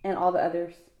in all the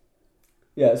others.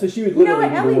 Yeah, so she would literally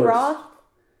be the worst. Eli Roth.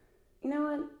 You know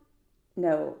what?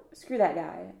 No, screw that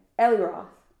guy. Eli Roth.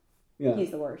 Yeah,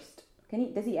 he's the worst.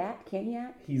 Does he act? Can he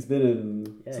act? He's been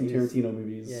in some Tarantino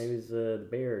movies. Yeah, he was the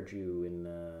bear Jew in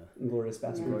Inglourious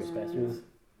Basterds. Inglourious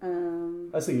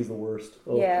Basterds. I think he's the worst.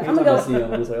 Yeah, I'm gonna go with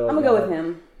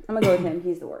him.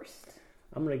 He's the worst.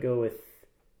 I'm gonna go with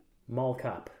Mall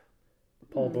Cop,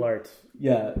 Paul Blart.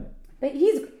 Yeah, but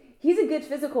he's a good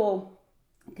physical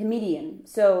comedian,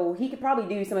 so he could probably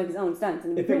do some of his own stunts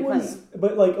and be pretty funny.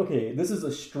 But this is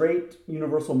a straight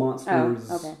Universal Monsters.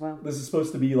 Oh, okay, well. This is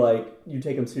supposed to be like, you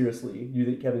take him seriously. You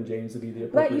think Kevin James would be the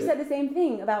appropriate. But you said the same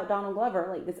thing about Donald Glover,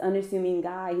 like this unassuming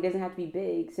guy. He doesn't have to be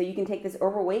big, so you can take this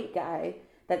overweight guy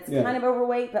that's kind of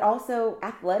overweight, but also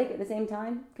athletic at the same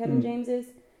time. Kevin James is,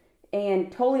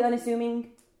 and totally unassuming.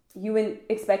 You wouldn't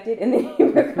expect it, and then he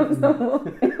becomes the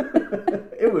Wolfman.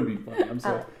 It would be funny. I'm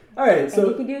sorry. All right, so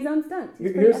and he can do his own stunts.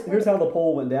 Here's how the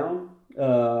poll went down.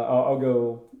 I'll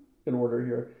go in order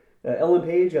here. Ellen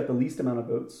Page got the least amount of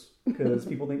votes because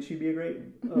people think she'd be a great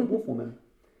wolf woman.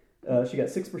 She got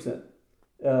 6%.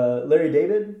 Larry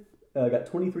David got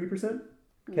 23%.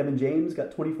 Kevin James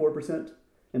got 24%.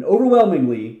 And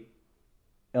overwhelmingly,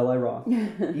 Eli Roth.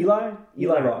 Eli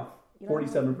Roth,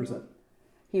 47%.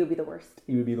 He would be the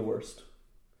worst.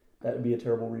 That would be a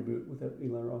terrible reboot without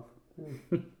Eli Roth.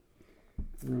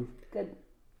 Good.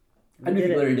 I do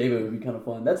think Larry David would be kind of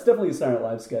fun. That's definitely a Saturday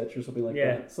Night Live sketch or something like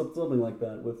that. Something like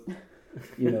that with,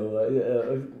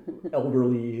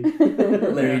 elderly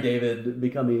Larry David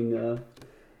becoming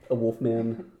a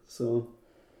Wolfman. So,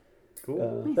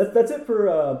 Cool. That's it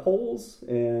for polls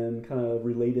and kind of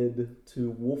related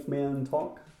to Wolfman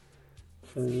talk.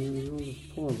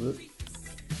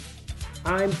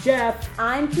 I'm Jeff.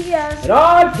 I'm Tia. And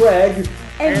I'm Craig.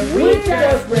 And we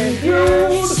just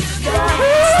reviewed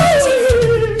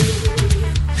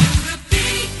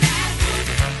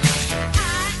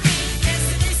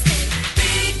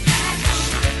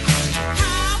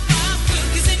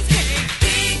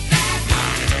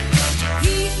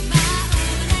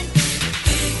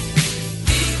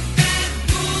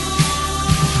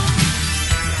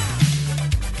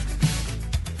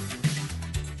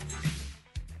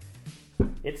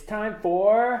It's time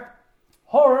for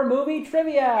horror movie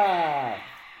trivia.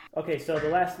 Okay, so the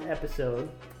last episode,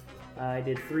 I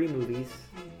did 3 movies,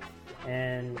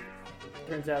 and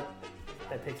turns out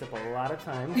that takes up a lot of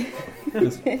time.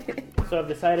 So I've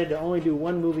decided to only do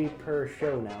 1 movie per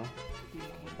show now.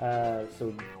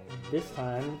 So this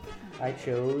time I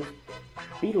chose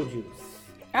Beetlejuice.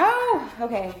 Oh,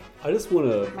 okay. I just want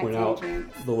to Might point stand a out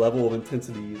chance. the level of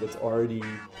intensity that's already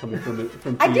coming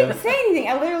from I Tia. didn't say anything.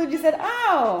 I literally just said,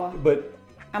 "Oh, But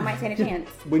I might stand a chance."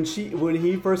 when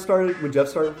Jeff first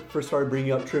started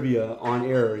bringing up trivia on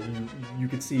air, you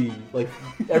could see like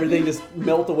everything just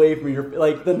melt away from your,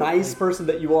 like the nice person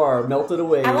that you are melted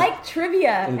away. I like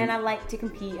trivia, and I like to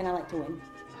compete, and I like to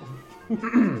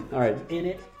win. All right. In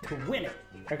it to win it.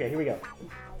 Okay, here we go.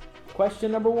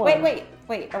 Question number 1. Wait.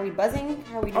 Are we buzzing?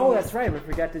 How are we doing? Oh, this? that's right. We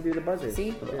forgot to do the buzzer.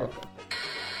 See?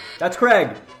 That's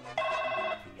Craig.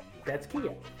 That's Kia.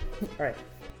 All right.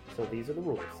 So these are the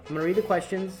rules. I'm going to read the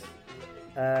questions.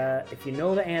 If you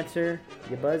know the answer,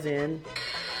 you buzz in.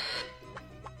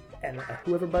 And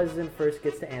whoever buzzes in first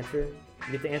gets to answer.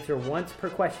 You get to answer once per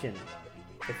question.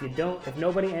 If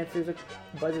nobody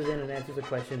buzzes in and answers a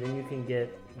question, then you can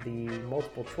get the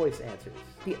multiple choice answers.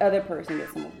 The other person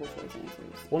gets the multiple choice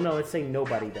answers. Well, no, let's say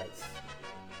nobody does.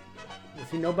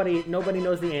 See, nobody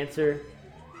knows the answer.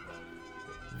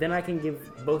 Then I can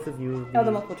give both of you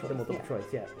the multiple choice. The multiple choice,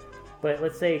 yeah. But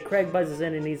let's say Craig buzzes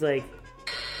in and he's like,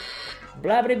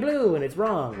 blabbity blue, and it's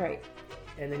wrong. Right.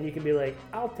 And then you can be like,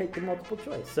 I'll take the multiple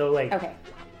choice. So, like, Okay.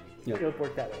 it'll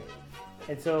work that way.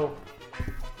 And so,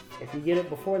 if you get it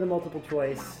before the multiple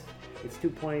choice, it's 2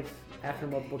 points. After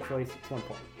multiple choice, it's 1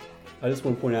 point. I just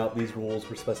want to point out these rules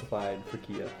were specified for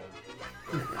Kia.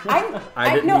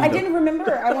 I didn't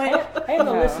remember. I wanted. I have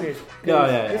no listeners. No,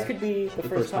 yeah. This could be the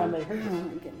first time they heard Oh this.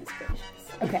 my goodness gracious.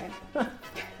 Okay. All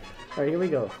right, here we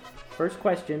go. First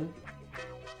question.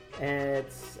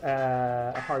 It's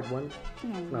a hard one.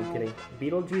 No, I'm kidding.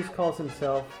 Beetlejuice calls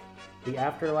himself the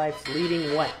afterlife's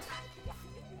leading what?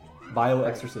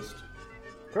 Bioexorcist.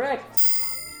 Correct.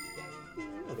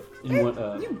 You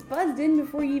want You buzzed in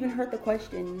before you even heard the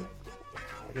question.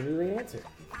 I can do the answer.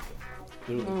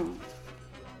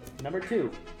 Number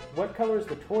 2. What color is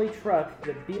the toy truck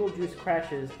that Beetlejuice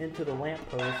crashes into the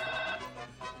lamppost?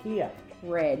 Kia.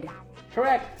 Red.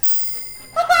 Correct.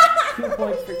 2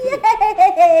 points for Kia.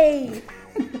 Yay!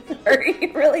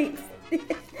 Sorry, really.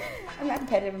 I'm not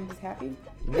competitive. I'm just happy.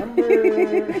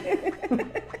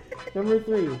 Number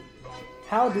 3.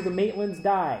 How do the Maitlands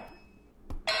die?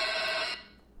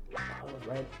 That was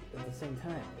right at the same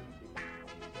time.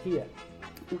 Kia.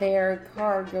 Their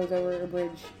car goes over a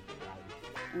bridge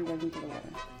and goes into the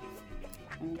water.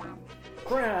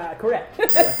 Correct.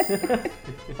 Yeah.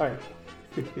 All right.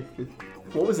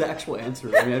 what was the actual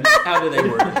answer? I mean, how did they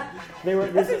word it? They were.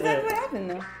 That's exactly what happened,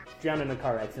 though. Drowned in a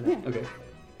car accident. Okay.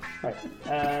 All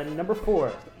right. Number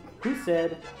 4. Who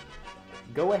said,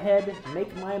 "Go ahead,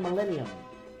 make my millennium"?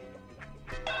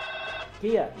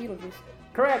 Kia. Beetlejuice.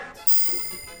 Correct.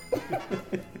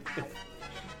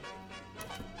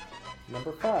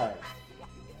 Number 5.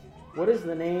 What is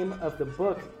the name of the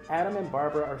book Adam and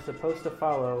Barbara are supposed to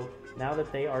follow now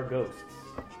that they are ghosts?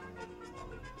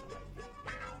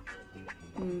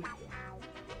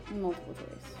 Multiple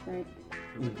choice, right?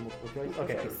 Multiple choice? Multiple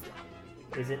Okay. choice.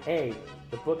 Is it A,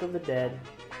 The Book of the Dead,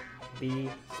 B,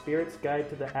 Spirit's Guide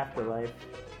to the Afterlife,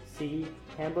 C,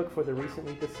 Handbook for the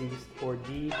Recently Deceased, or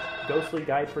D, Ghostly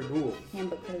Guide for Ghouls?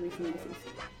 Handbook for the recently deceased.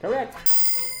 Correct.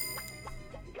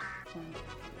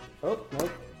 Oh,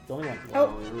 nope. It's only one. Oh.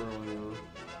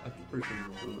 I'm pretty sure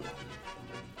you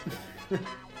were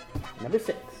Number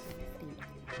 6.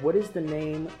 What is the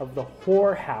name of the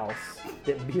whorehouse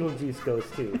that Beetlejuice goes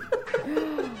to?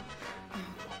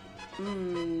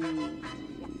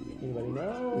 Anybody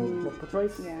know? Multiple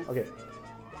choice? Yeah. Okay.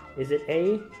 Is it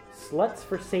A, Sluts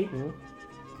for Satan,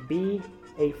 B,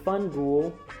 A Fun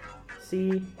Ghoul,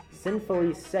 C,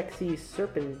 Sinfully Sexy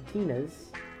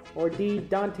Serpentinas, or D,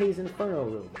 Dante's Inferno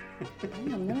Room? I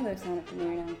don't know those sound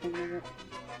familiar now. I'm thinking of it.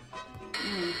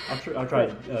 I'll try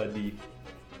D.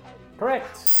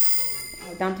 Correct.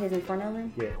 Oh, Dante's Inferno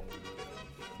then?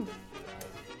 Yeah.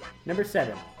 Number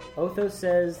 7. Otho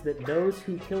says that those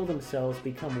who kill themselves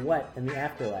become what in the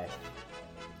afterlife?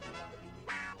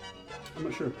 I'm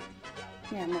not sure.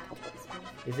 Yeah, multiple choice.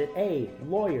 Is it A,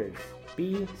 lawyers,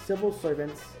 B, civil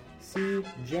servants, C,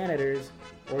 janitors,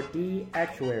 or D,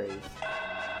 actuaries?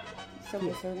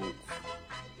 Civil servants.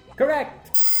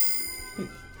 Correct!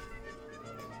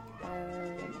 Uh,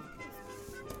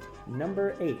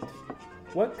 Number 8.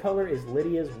 What color is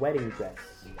Lydia's wedding dress?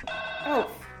 oh,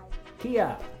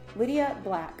 Kia. Lydia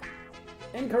Black.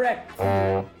 Incorrect.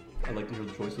 I'd like to hear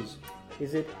the choices.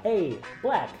 Is it A,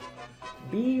 black,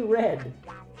 B, red,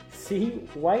 C,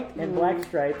 white and black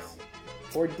stripes,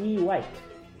 or D, white?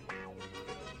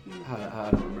 I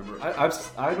don't remember. I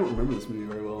don't remember this movie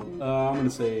very well. I'm gonna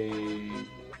say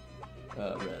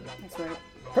red. That's right.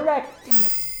 Correct. Damn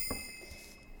it.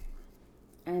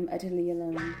 I'm utterly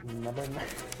alone. Number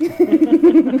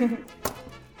 9.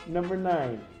 Number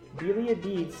 9. Delia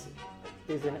Dietz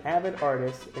is an avid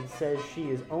artist and says she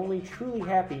is only truly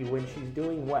happy when she's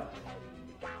doing what?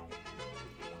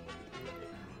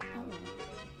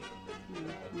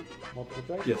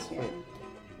 Multiple choice? Yes. Yeah.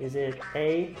 Is it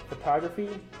A, photography,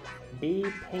 B,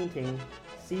 painting,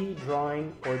 C,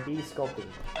 drawing, or D, sculpting?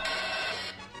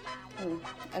 Oh,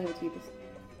 I'll give it to you.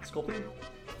 Sculpting?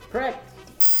 Correct.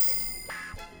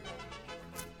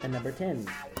 And number 10.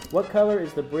 What color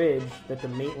is the bridge that the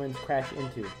Maitlands crash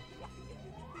into?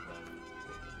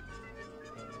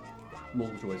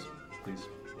 Multiple choice, please.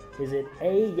 Is it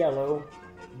A, yellow,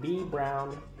 B,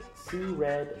 brown, C,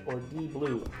 red, or D,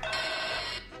 blue?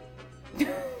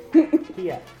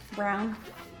 Kia. Brown.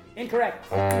 Incorrect.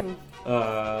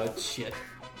 Shit.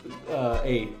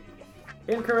 A.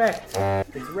 Incorrect.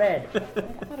 It's red. I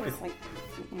thought it was like.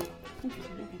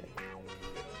 Interesting. Okay.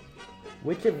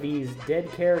 Which of these dead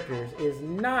characters is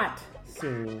not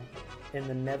seen in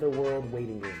the Netherworld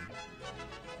waiting room?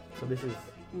 So this is...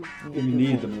 You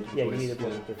need the multiple Yeah, choice. you need a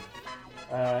multiple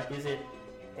choice. Is it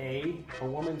A, a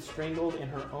woman strangled in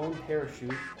her own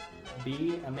parachute,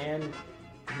 B, a man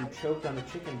who choked on a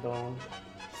chicken bone,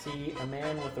 C, a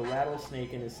man with a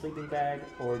rattlesnake in his sleeping bag,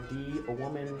 or D, a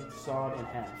woman sawed in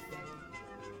half?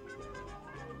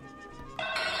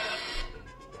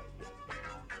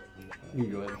 You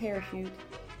can go ahead. Parachute.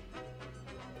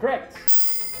 Correct.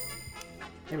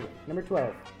 Here we go. Number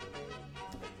 12.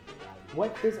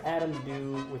 What does Adam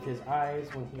do with his eyes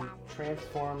when he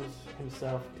transforms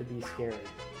himself to be scary?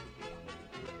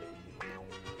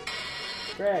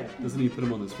 Greg. Doesn't he put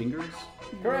them on his fingers?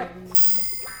 Correct.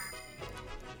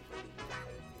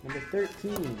 Number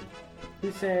 13.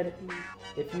 Who said,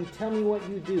 "If you tell me what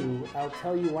you do, I'll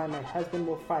tell you why my husband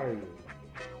will fire you"?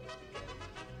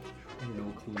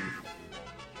 No clue.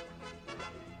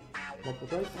 Multiple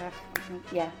choice?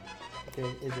 Yeah. Okay,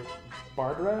 is it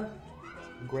Barbara,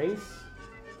 Grace,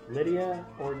 Lydia,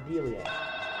 or Delia?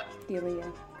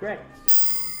 Delia. Correct.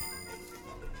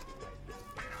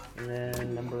 And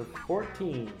then number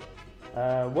 14.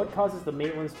 What causes the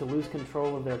Maitlands to lose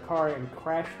control of their car and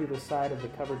crash through the side of the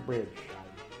covered bridge?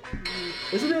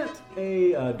 Isn't it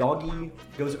a doggy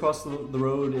goes across the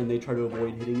road and they try to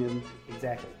avoid hitting him?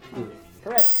 Exactly.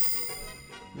 Correct.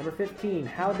 Number 15.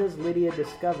 How does Lydia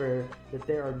discover that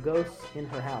there are ghosts in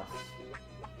her house?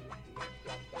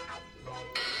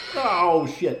 Oh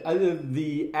shit!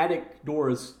 The attic door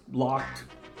is locked.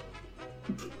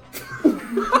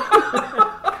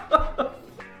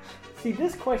 See,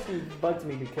 this question bugs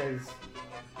me because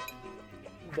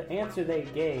the answer they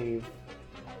gave,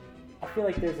 I feel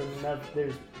like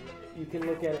you can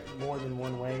look at it more than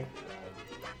one way.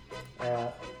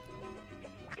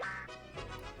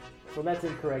 So that's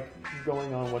incorrect.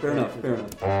 Going on what Fair the enough.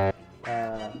 answers Fair are.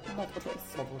 enough. Multiple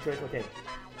choice. Multiple choice. Okay.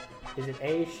 Is it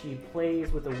A, she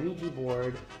plays with a Ouija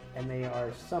board and they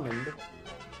are summoned?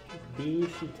 B,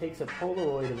 she takes a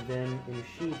Polaroid of them in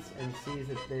sheets and sees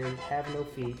that they have no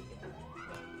feet?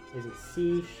 Is it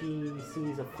C, she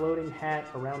sees a floating hat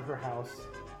around her house?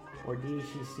 Or D,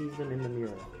 she sees them in the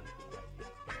mirror?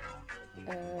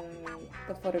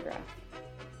 The photograph.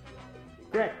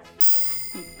 Correct.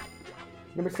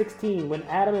 Number 16. When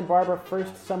Adam and Barbara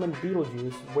first summoned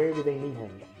Beetlejuice, where do they meet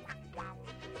him?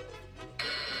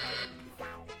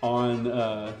 On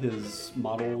his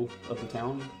model of the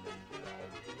town,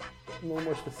 A little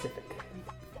more specific.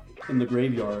 in the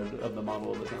graveyard of the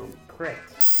model of the town.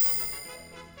 Correct.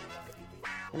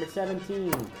 Number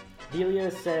 17.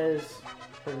 Delia says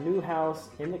her new house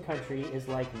in the country is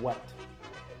like what?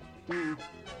 Multiple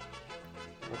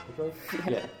choice?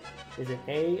 Yeah. Is it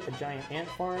A, a giant ant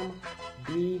farm,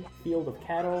 B. Field of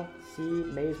Cattle, C.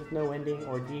 Maze with no ending,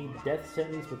 or D. Death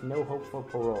sentence with no hope for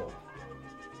parole?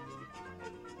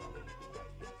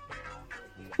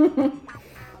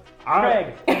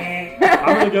 Craig. I'm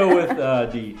gonna go with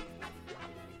D.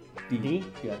 D?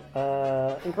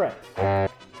 Yeah. Incorrect.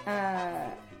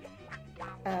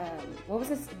 What was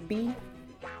this? B?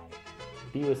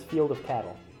 B was Field of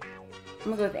Cattle.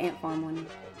 I'm gonna go with the Ant Farm one.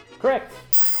 Correct.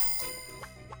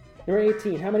 Number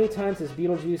 18. How many times has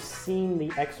Beetlejuice seen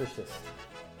The Exorcist?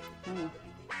 Oh.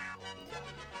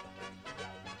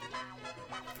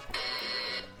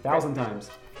 1,000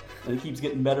 times. And it keeps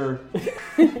getting better.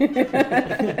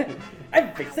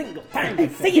 Every single time I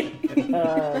see it!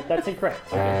 That's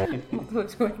incorrect.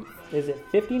 Is it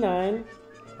 59,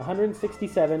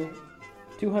 167,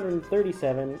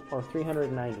 237, or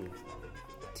 390?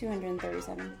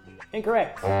 237.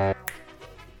 Incorrect.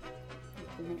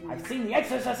 I've seen The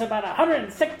Exorcist about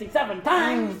 167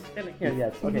 times!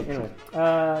 Yes, okay, anyway.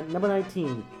 Number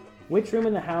 19. Which room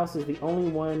in the house is the only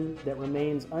one that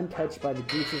remains untouched by the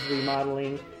Juice's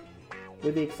remodeling,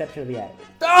 with the exception of the attic?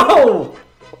 Oh!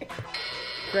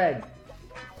 Craig.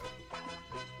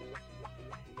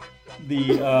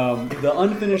 The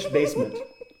unfinished basement.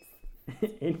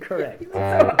 Incorrect.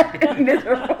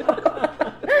 Miserable.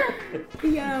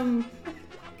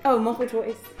 Multiple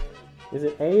choice. Is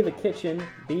it A, the kitchen,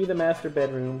 B, the master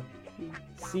bedroom,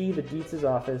 C, the Dietz's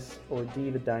office, or D,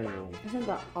 the dining room? Isn't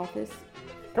the office?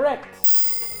 Correct!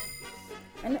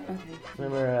 Okay.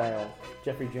 Remember,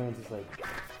 Jeffrey Jones is like,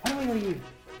 why don't we go to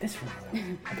this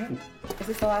room? Okay. Is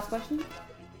this the last question?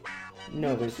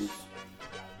 No, there's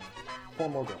four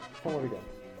more to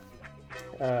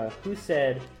go. Who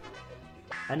said,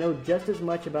 I know just as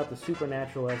much about the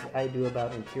supernatural as I do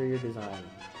about interior design?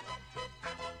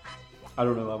 I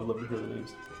don't know. I would love to hear the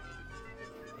names.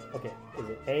 Okay, is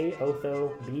it A,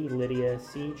 Otho, B, Lydia,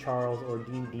 C, Charles, or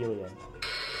D, Delia?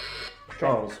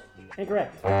 Charles.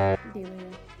 Incorrect. Delia.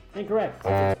 Incorrect.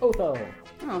 It's Otho.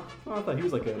 Oh. Oh, I thought he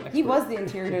was like an expert. He was the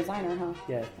interior designer, huh?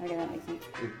 Yeah. Okay, that makes sense.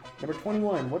 Number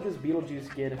 21. What does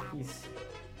Beetlejuice get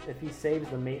if he saves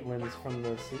the Maitlands from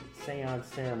the seance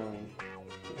ceremony?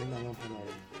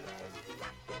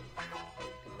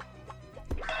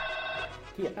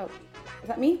 Yeah. Oh, is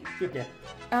that me? Yeah.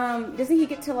 Doesn't he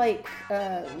get to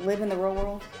live in the real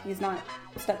world? He's not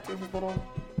stuck to his little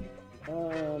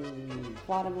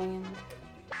plot of land.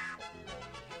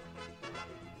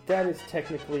 That is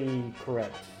technically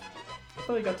correct. I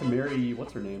thought he got to marry,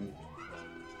 what's her name?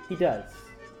 He does.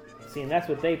 See, and that's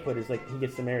what they put is like he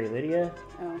gets to marry Lydia.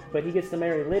 Oh. But he gets to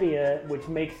marry Lydia, which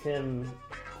keeps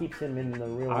him in the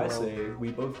real world. I say we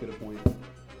both get a point.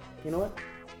 You know what?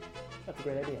 That's a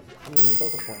great idea. I'm gonna give you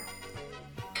both a point.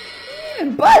 You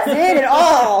didn't buzz in at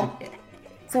all.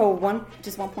 So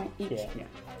just 1 point each. Yeah.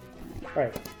 All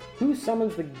right. Who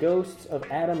summons the ghosts of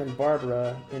Adam and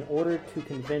Barbara in order to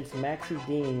convince Maxie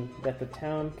Dean that the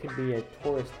town could be a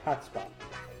tourist hotspot?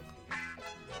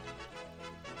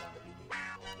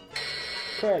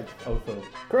 Craig. Otho.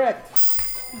 Correct.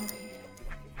 Okay.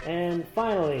 And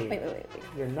finally, Wait.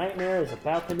 your nightmare is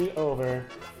about to be over.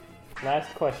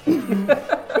 Last question.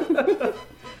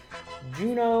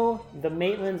 Juno, the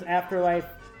Maitland's afterlife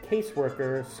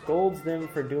caseworker, scolds them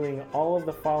for doing all of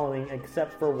the following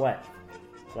except for what?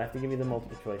 So I have to give you the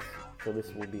multiple choice. So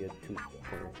this will be a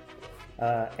two-pointer.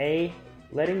 A,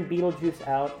 letting Beetlejuice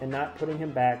out and not putting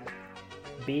him back.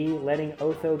 B, letting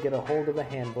Otho get a hold of the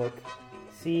handbook.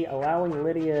 C, allowing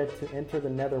Lydia to enter the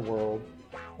netherworld.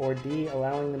 Or D,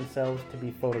 allowing themselves to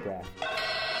be photographed.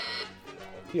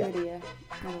 Yeah. Lydia.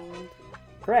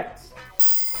 Correct.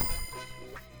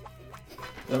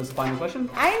 That was the final question?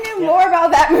 I knew more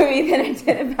about that movie than I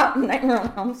did about Nightmare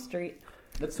on Elm Street.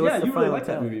 So what's the you really final like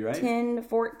that count? movie, right? 10,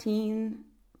 14,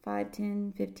 5,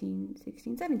 10, 15,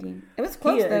 16, 17. It was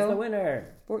close, Kia though. is the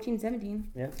winner. 14,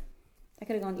 17. Yeah. I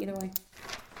could have gone either way.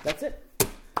 That's it.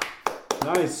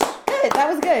 Nice. Good. That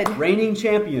was good. Reigning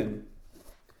champion,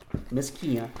 Miss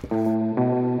Kia.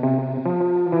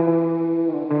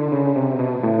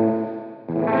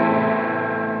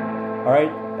 All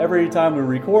right. Every time we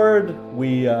record,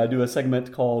 we do a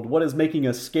segment called "What is Making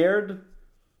Us Scared."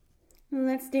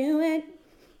 Let's do it.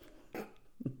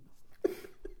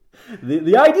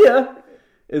 The idea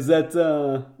is that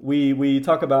we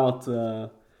talk about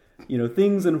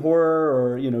things in horror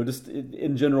or just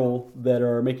in general that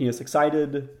are making us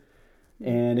excited,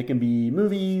 and it can be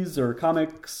movies or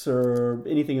comics or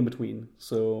anything in between.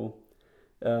 So,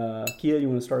 Kia, you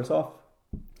want to start us off?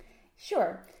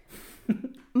 Sure.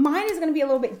 Mine is going to be a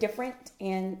little bit different,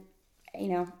 and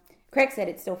Craig said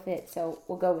it still fits, so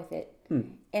we'll go with it.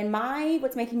 And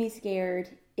what's making me scared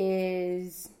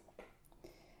is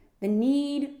the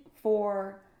need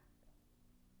for,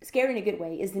 scared in a good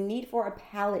way, is the need for a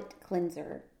palate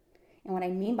cleanser. And what I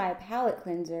mean by a palate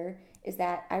cleanser is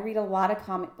that I read a lot of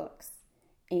comic books.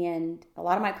 And a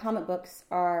lot of my comic books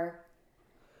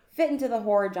fit into the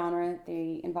horror genre.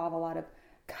 They involve a lot of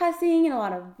cussing and a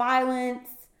lot of violence,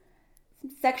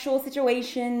 some sexual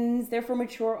situations. They're for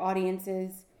mature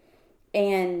audiences.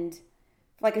 And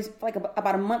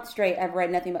about a month straight, I've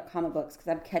read nothing but comic books because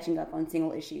I'm catching up on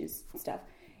single issues and stuff.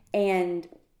 And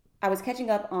I was catching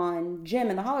up on Jim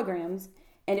and the Holograms,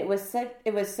 and it was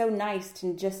so nice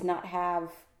to just not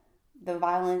have the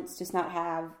violence, just not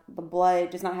have the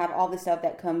blood, just not have all the stuff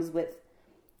that comes with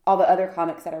all the other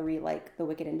comics that I read, like The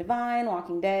Wicked and Divine,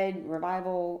 Walking Dead,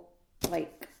 Revival,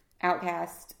 like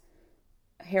Outcast,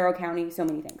 Harrow County, so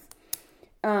many things.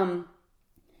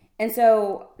 And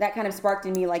so that kind of sparked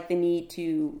in me like the need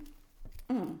to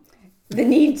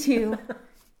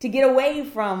get away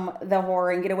from the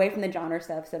horror and get away from the genre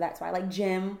stuff. So that's why I like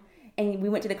Jim. And we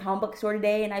went to the comic book store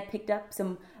today and I picked up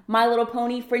some My Little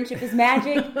Pony, Friendship is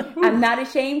Magic. I'm not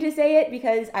ashamed to say it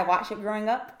because I watched it growing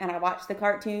up and I watched the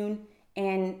cartoon.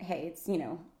 And hey, it's,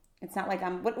 it's not like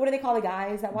I'm, what do they call the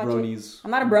guys that watch Bronies. it?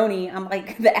 I'm not a brony. I'm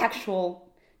like the actual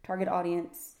target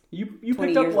audience. You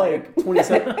picked up like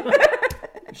 27.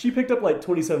 She picked up like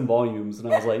 27 volumes, and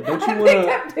I was like, "Don't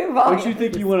you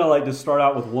think you want to like just start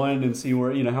out with one and see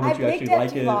where how much you actually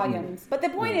like it?" Volumes, but the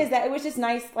point is that it was just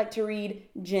nice, like to read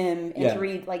Jim and to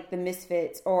read like the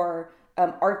Misfits or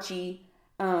Archie,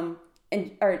 and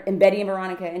Betty and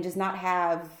Veronica, and just not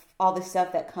have all the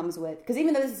stuff that comes with. Because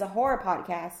even though this is a horror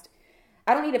podcast,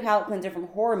 I don't need a palate cleanser from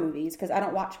horror movies because I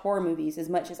don't watch horror movies as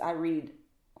much as I read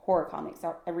horror comics.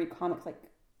 I read comics like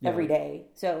every day,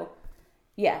 so.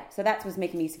 Yeah, so that's what's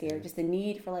making me scared. Just the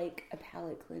need for like a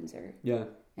palate cleanser. Yeah.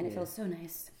 And it feels so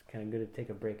nice. It's kind of good to take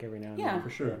a break every now and then. Yeah. For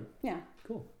sure. Yeah.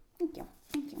 Cool. Thank you.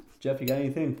 Jeff, you got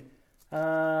anything?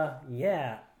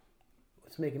 Yeah.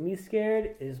 What's making me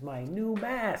scared is my new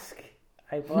mask.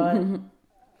 I bought.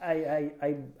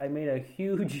 I made a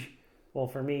huge, well,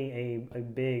 for me, a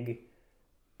big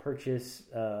purchase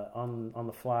on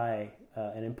the fly,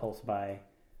 an impulse buy. I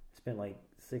spent like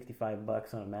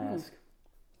 $65 on a mask.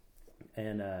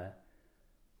 And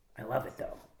I love it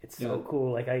though. It's so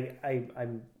cool. Like I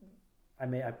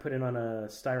put it on a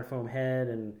styrofoam head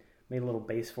and made a little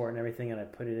base for it and everything, and I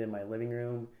put it in my living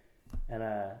room. And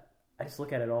I just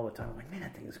look at it all the time. I'm like, man,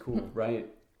 that thing is cool. Right.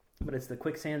 But it's the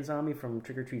Quicksand Zombie from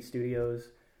Trick or Treat Studios,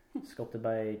 sculpted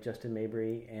by Justin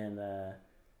Mabry, and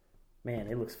man,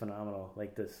 it looks phenomenal.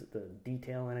 Like the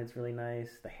detail in it's really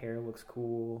nice. The hair looks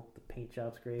cool. The paint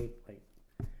job's great. Like.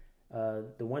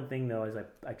 The one thing though is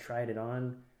I tried it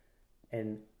on,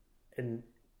 and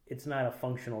it's not a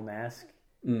functional mask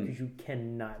because you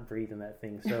cannot breathe in that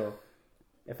thing. So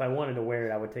if I wanted to wear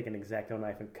it, I would take an X-Acto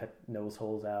knife and cut nose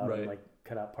holes out and like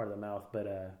cut out part of the mouth. But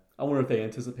I wonder if they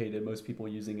anticipated most people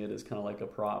using it as kind of like a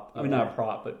prop. I mean, not a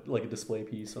prop, but like a display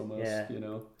piece almost. Yeah.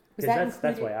 Because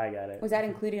that's why I got it. Was that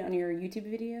included on your YouTube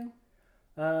video?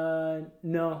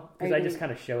 No, because I just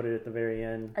kind of showed it at the very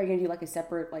end. Are you gonna do like a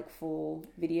separate, like full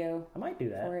video? I might do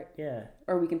that. For it? Yeah.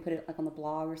 Or we can put it like on the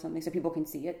blog or something so people can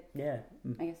see it. Yeah.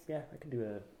 I guess. Yeah, I could do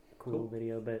a cool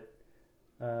video, but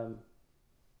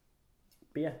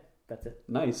yeah, that's it.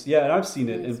 Nice. Yeah, and I've seen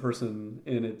it in person,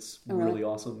 and it's really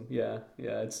awesome. Yeah.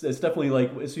 It's definitely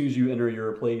like as soon as you enter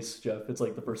your place, Jeff, it's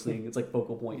like the first thing. It's like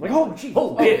focal point. Like, oh, geez.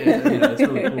 Oh, yeah, it's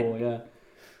really cool. Yeah.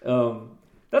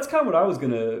 That's kind of what I was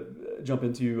going to jump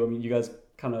into. I mean, you guys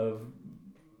kind of,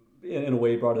 in a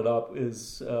way, brought it up,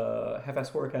 is Half-Ass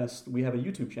Horrorcast. We have a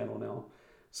YouTube channel now.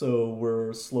 So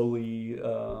we're slowly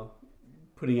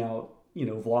putting out,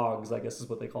 vlogs, I guess is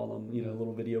what they call them,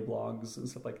 little video blogs and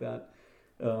stuff like that.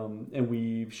 And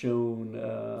we've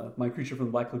shown My Creature from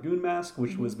the Black Lagoon mask,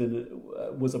 which was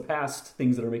a past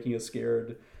things that are making us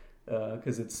scared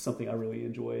because it's something I really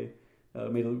enjoy.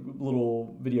 Made a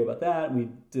little video about that. We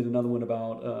did another one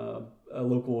about a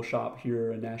local shop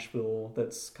here in Nashville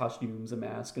that's costumes and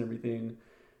masks and everything.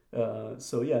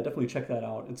 So yeah, definitely check that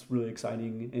out. It's really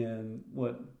exciting. And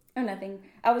what? Oh, nothing.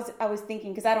 I was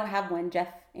thinking because I don't have one. Jeff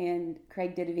and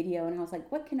Craig did a video, and I was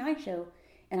like, "What can I show?"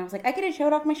 And I was like, "I could have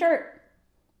showed off my shirt."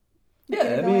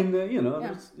 Yeah, I mean, I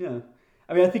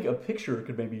mean, I think a picture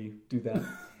could maybe do that.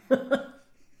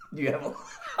 You have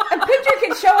a picture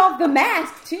can show off the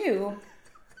mask too.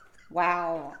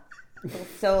 Wow,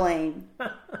 that's so lame.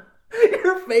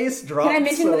 Your face dropped. Can I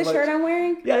mention what the shirt I'm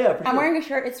wearing? Yeah, for sure. I'm wearing a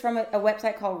shirt. It's from a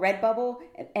website called Redbubble,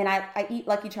 and I eat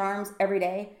Lucky Charms every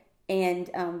day. And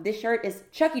this shirt is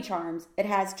Chucky Charms. It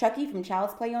has Chucky from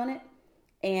Child's Play on it,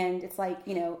 and it's like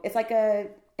it's like a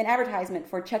an advertisement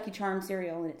for Chucky Charm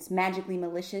cereal, and it's magically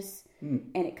malicious, and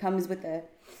it comes with a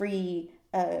free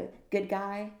good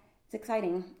guy. It's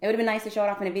exciting. It would have been nice to show it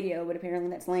off in a video, but apparently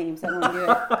that's lame, so I don't want to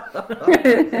do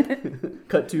it.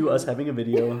 Cut to us having a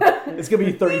video. It's going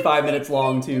to be 35 minutes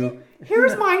long, too.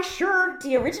 Here's my shirt.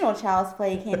 The original Child's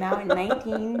Play came out in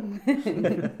 19...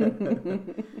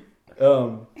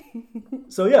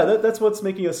 So yeah, that's what's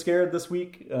making us scared this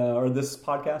week, or this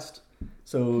podcast.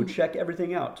 So check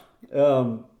everything out.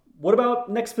 What about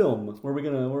next film? What are we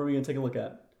gonna take a look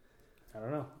at? I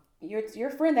don't know. It's your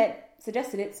friend that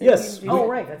suggested it. So Yes. Oh,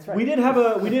 right, that's right. We did have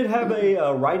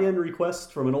a write-in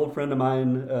request from an old friend of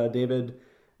mine, David.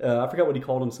 I forgot what he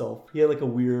called himself. He had like a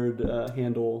weird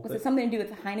handle. Was it something to do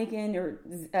with Heineken or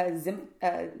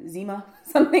Zima?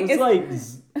 Something. It's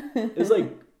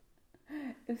like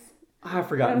I've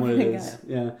forgotten what it is.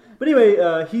 Yeah. But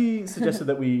anyway, he suggested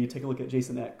that we take a look at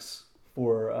Jason X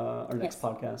for our next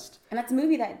podcast. And that's a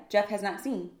movie that Jeff has not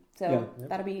seen. So Yeah.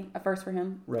 that'll be a first for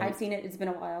him. Right. I've seen it. It's been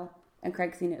a while. And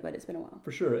Craig's seen it, but it's been a while.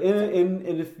 For sure. And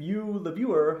if you, the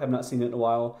viewer, have not seen it in a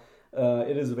while,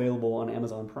 it is available on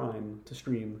Amazon Prime to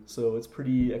stream. So it's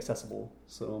pretty accessible.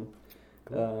 So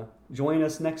join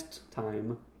us next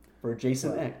time for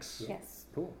Jason X. Yes.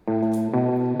 Cool.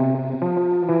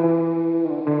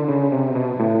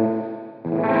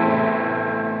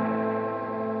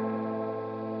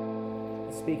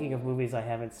 Speaking of movies I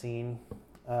haven't seen,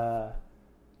 I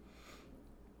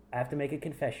have to make a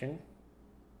confession,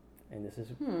 and this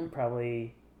is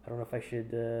probably, I don't know if I should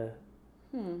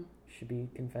be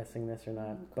confessing this or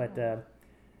not, but there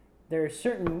are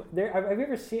certain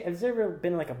has there ever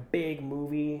been like a big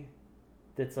movie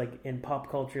that's like in pop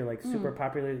culture, like super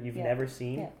popular that you've never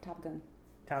seen? Yeah, Top Gun.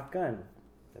 Top Gun,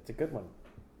 that's a good one.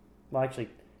 Well, actually,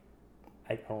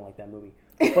 I don't like that movie,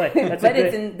 but that's But a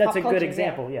it's good, in that's pop a good culture,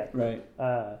 example. Yeah. Right.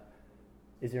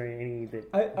 Is there any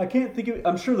that I can't think of.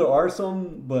 I'm sure there are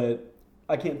some, but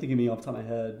I can't think of any off the top of my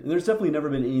head. And there's definitely never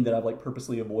been any that I've like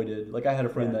purposely avoided. Like I had a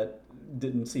friend that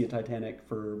didn't see a Titanic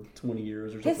for 20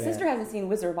 years or something. His sister hasn't seen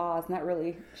Wizard of Oz, and that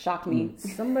really shocked me.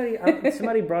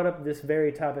 somebody brought up this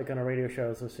very topic on a radio show I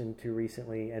was listening to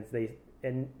recently,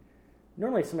 and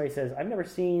normally somebody says, "I've never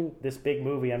seen this big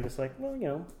movie." I'm just like, well,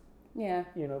 Yeah.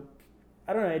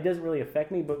 I don't know. It doesn't really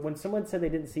affect me. But when someone said they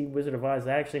didn't see Wizard of Oz,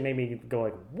 that actually made me go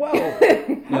like, "Whoa,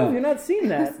 how have you not seen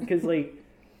that?" Because like,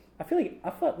 I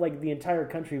felt like the entire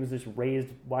country was just raised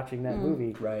watching that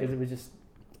movie because it was just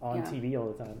on TV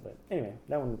all the time. But anyway,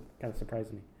 that one kind of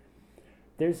surprised me.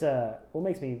 There's what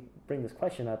makes me bring this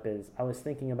question up is I was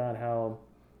thinking about how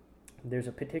there's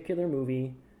a particular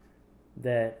movie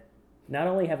that not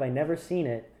only have I never seen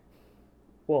it,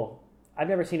 well, I've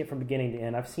never seen it from beginning to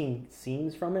end. I've seen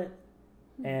scenes from it,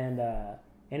 and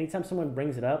anytime someone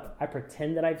brings it up, I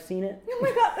pretend that I've seen it. Oh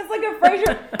my god, that's like a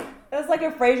Frasier. That's like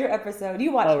a Frasier episode.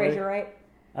 You watch Frasier, right?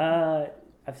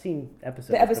 I've seen episodes.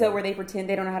 The episode where they pretend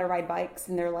they don't know how to ride bikes,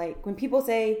 and they're like, when people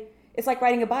say it's like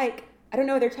riding a bike, I don't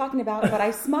know what they're talking about, but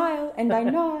I smile and I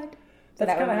nod. So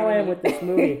that's kind of how I am with this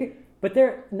movie. But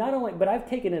they're not only, but I've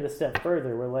taken it a step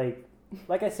further. Where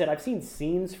like I said, I've seen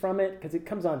scenes from it because it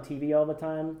comes on TV all the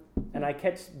time, and I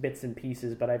catch bits and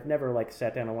pieces, but I've never like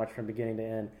sat down and watched from beginning to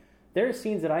end. There are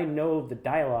scenes that I know the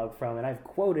dialogue from, and I've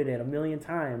quoted it 1,000,000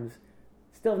 times.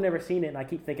 Still have never seen it, and I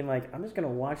keep thinking like I'm just gonna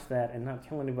watch that and not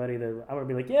tell anybody that I'm gonna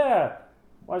be like, yeah,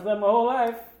 watched that my whole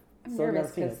life. I'm Still nervous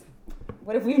never seen because it.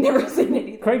 what if we've never seen it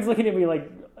either? Craig's looking at me like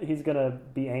he's gonna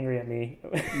be angry at me.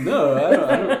 No,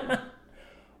 I don't.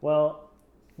 Well,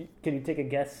 can you take a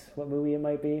guess what movie it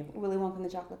might be? Willy Wonka and the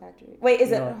Chocolate Factory. Wait,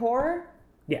 is it horror?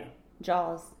 Yeah.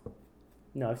 Jaws.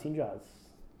 No, I've seen Jaws.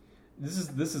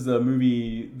 This is a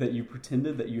movie that you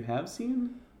pretended that you have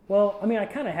seen? Well, I mean, I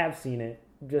kind of have seen it,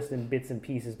 just in bits and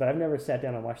pieces, but I've never sat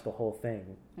down and watched the whole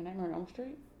thing. A Nightmare on Elm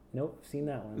Street? Nope, seen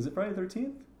that one. Is it Friday the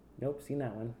 13th? Nope, seen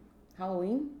that one.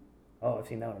 Halloween? Oh, I've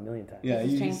seen that one 1,000,000 times. Yeah,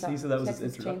 he Chainsaw- said that was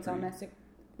Texas his Chainsaw introductory. Massacre.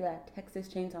 Yeah, Texas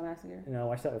Chainsaw Massacre. No, I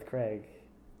watched that with Craig.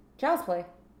 Child's Play.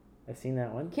 I've seen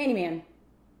that one. Candyman.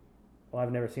 Well,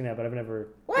 I've never seen that, but I've never...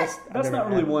 What? That's never not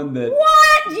really had- one that...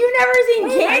 What? You've never seen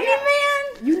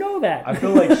Candyman? You know that. I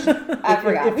feel like... I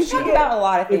forgot. We talked about a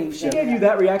lot of If things. she gave you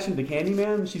that reaction to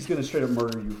Candyman, she's going to straight up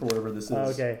murder you for whatever this is. Oh,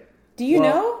 okay. Do you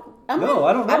Well, know? no,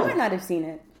 I don't know. I might not have seen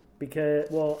it. Because,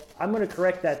 well, I'm going to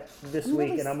correct that this I'm week,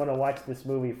 really and I'm going to watch this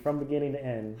movie from beginning to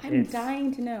end. I'm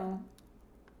dying to know.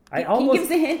 I Can you almost... give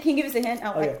us a hint? Can you give us a hint?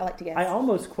 I like to guess. I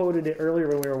almost quoted it earlier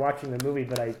when we were watching the movie,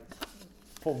 but I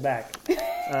pulled back.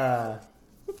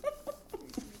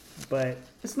 But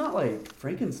It's not like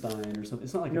Frankenstein or something.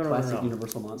 It's not like No, a no, no, classic no.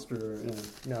 Universal monster. Yeah.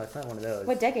 no, it's not one of those.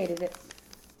 What decade is it?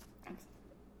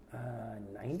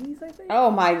 90s, I think? Oh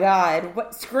my god.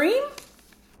 What? Scream?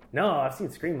 No, I've seen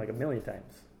Scream like a million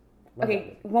times. Love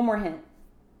Okay, one more hint.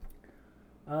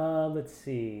 that movie. Let's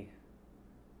see.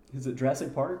 Is it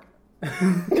Jurassic Park?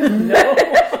 No.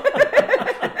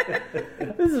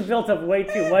 This is built up way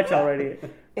too much already.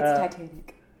 It's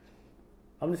Titanic.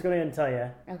 I'm just going to tell you.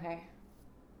 Okay.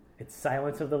 It's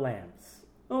Silence of the Lambs.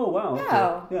 Oh, wow. Okay.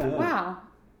 Oh, Yeah, yeah. wow.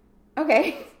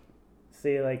 Okay.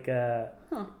 See, like,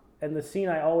 and the scene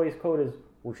I always quote is,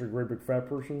 "What's your great big fat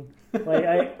person?"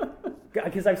 Like,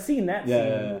 because I've seen that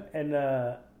scene,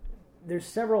 and there's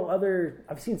several other.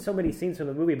 I've seen so many scenes from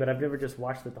the movie, but I've never just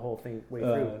watched it the whole thing way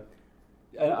through.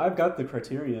 I've got the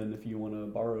Criterion if you want to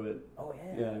borrow it. Oh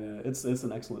yeah. Yeah. It's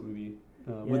an excellent movie.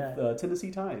 With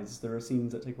Tennessee ties. There are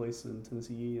scenes that take place in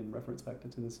Tennessee and reference back to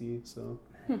Tennessee. So,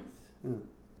 yeah.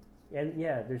 And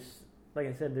yeah, there's, like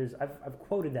I said, I've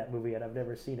quoted that movie and I've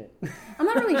never seen it. I'm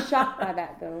not really shocked by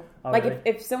that though. Oh, like really?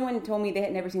 if someone told me they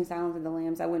had never seen Silence of the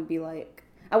Lambs, I wouldn't be like,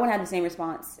 I wouldn't have the same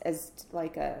response as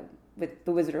like with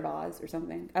The Wizard of Oz or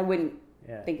something. I wouldn't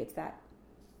think it's that.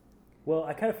 Well,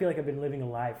 I kind of feel like I've been living a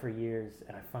lie for years,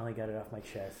 and I finally got it off my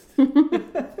chest.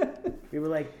 We were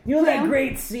like, you know that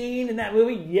great scene in that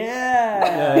movie?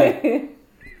 Yeah.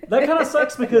 That kind of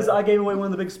sucks because I gave away one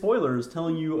of the big spoilers,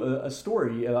 telling you a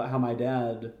story about how my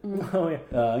dad, Oh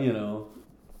yeah. you know,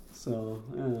 so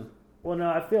yeah. Well, no,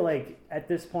 I feel like at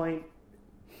this point,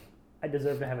 I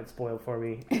deserve to have it spoiled for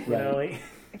me. You know, like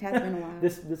It has been a while.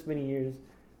 this many years,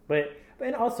 but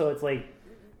and also it's like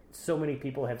so many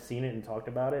people have seen it and talked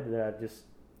about it that I've just.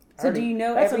 So do you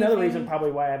know That's another everything? reason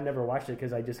probably why I've never watched it,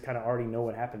 because I just kind of already know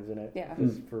what happens in it. Yeah.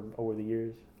 Just for over the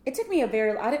years. It took me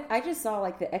I just saw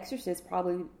like The Exorcist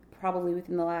probably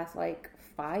within the last like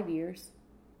 5 years.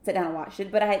 Sat down and watched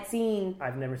it, but I had seen.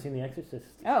 I've never seen The Exorcist.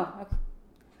 Oh, okay.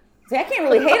 See, I can't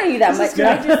really hate on you that much.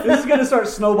 This is going to start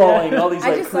snowballing all these I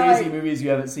like just saw crazy it movies you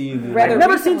haven't seen. rather I've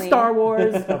never recently. seen Star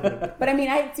Wars. But I mean,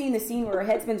 I had seen the scene where her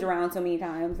head spins around so many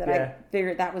times that Yeah. I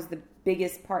figured that was the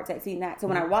biggest parts I'd seen that. So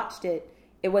when I watched it,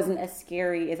 it wasn't as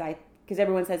scary as because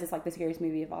everyone says it's like the scariest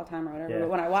movie of all time or whatever. Yeah. But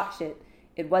when I watched it,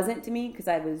 it wasn't to me because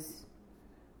I was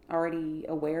already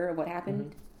aware of what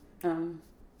happened.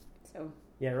 So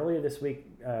Yeah, earlier this week,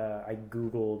 I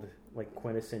Googled like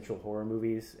quintessential horror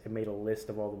movies and made a list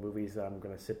of all the movies that I'm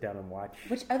going to sit down and watch.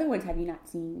 which other ones have you not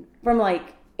seen from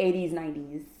like 80s,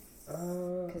 90s?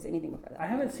 Because anything before that. I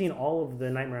haven't seen all of the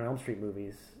Nightmare on Elm Street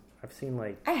movies. I've seen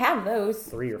like I have those.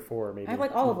 3 or 4 maybe. I have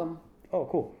like all of them. Oh,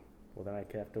 cool. Well, then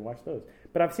I have to watch those.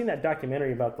 But I've seen that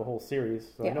documentary about the whole series,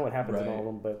 so I Yeah. know what happens in Right. all of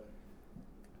them.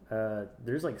 But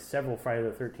there's like several Friday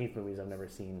the 13th movies I've never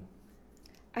seen.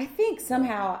 I think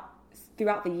somehow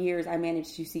throughout the years I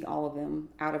managed to see all of them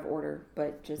out of order,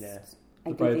 but just Yeah.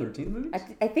 I The Friday think 13th movies?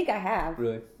 I think I have.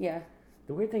 Really? Yeah.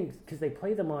 The weird thing, because they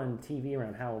play them on TV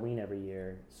around Halloween every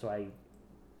year, so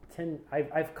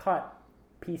I've caught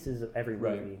pieces of every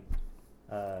Right. movie.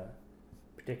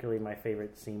 Particularly my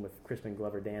favorite scene with Crispin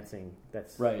Glover dancing.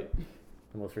 That's Right.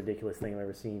 the most ridiculous thing I've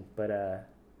ever seen. But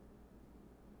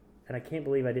and I can't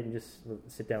believe I didn't just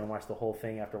sit down and watch the whole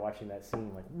thing after watching that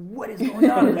scene. Like, what is going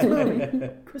on in this movie?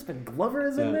 Crispin Glover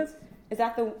is in Yeah. this? Is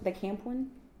that the camp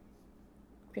one?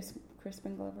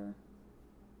 Crispin Glover?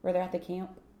 Where they're at the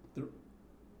camp?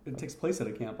 It takes place at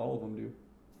a camp. All of them do.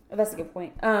 Oh, that's a good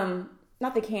point.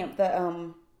 Not the camp,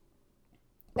 the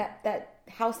that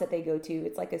house that they go to.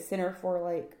 It's like a center for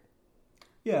like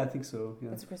Yeah, I think so. Yeah.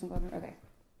 that's a Crispin Glover? Okay.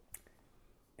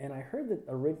 And I heard that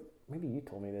maybe you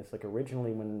told me this. Like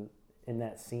originally, when in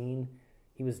that scene,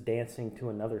 he was dancing to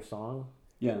another song,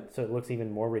 Yeah. so it looks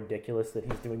even more ridiculous that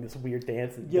he's doing this weird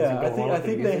dance. That Yeah, doesn't go I along with the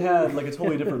think they music. had like a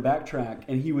totally different backtrack,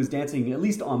 and he was dancing at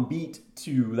least on beat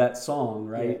to that song,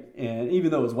 right? And even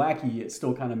though it was wacky, it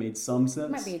still kind of made some sense.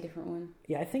 It might be a different one.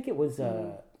 Yeah, I think it was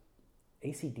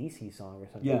AC/DC song or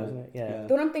something, Yeah, wasn't it? Yeah.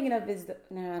 The one I'm thinking of is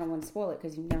no, I don't want to spoil it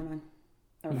because you never mind.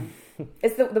 Never mind.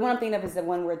 It's the one I'm thinking of is the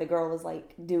one where the girl is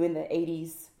like doing the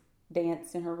 80s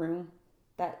dance in her room.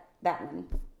 That one.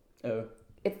 Oh,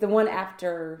 It's the one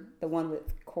after the one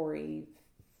with Corey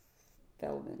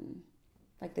Feldman.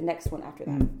 Like the next one after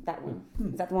that. That one.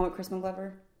 Is that the one with Crispin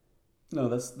Glover? no,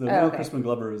 that's the Oh, one with okay. Crispin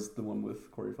Glover is the one with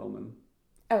Corey Feldman.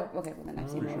 Oh, okay. Well, then I've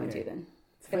seen that one okay. too. Then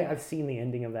It's funny, I've seen the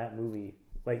ending of that movie.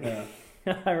 Like, Yeah.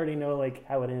 I already know like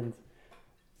how it ends,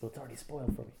 so it's already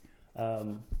spoiled for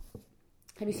me.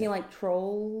 have you seen like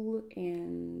Troll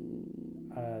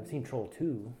and I've seen Troll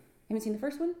 2. haven't seen the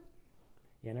first one?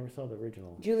 Yeah, I never saw the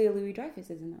original. Julia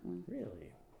Louis-Dreyfus is in that one.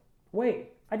 Really? Wait,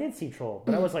 I did see Troll,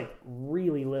 but I was like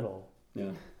really little. Yeah.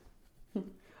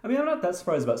 I mean, I'm not that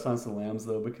surprised about Silence of the Lambs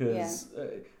though, because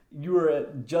you were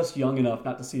just young enough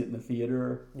not to see it in the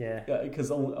theater. Yeah.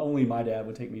 Because only my dad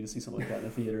would take me to see something like that in the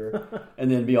theater, and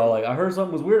then be all like, "I heard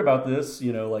something was weird about this,"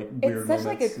 like weird. It's such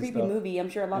like a moments and creepy stuff. movie. I'm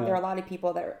sure there are a lot of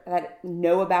people that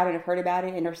know about it and have heard about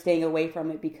it and are staying away from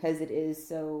it because it is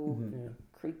so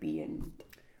creepy and.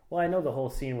 Well, I know the whole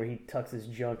scene where he tucks his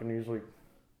junk and he's like,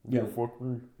 Yeah. fuck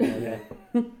me.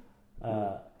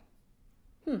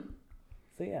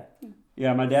 So yeah.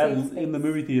 Yeah, my dad Safe space. in the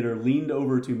movie theater leaned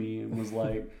over to me and was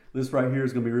like, "This right here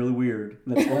is going to be really weird."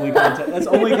 And that's only context. That's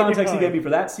only context he gave me for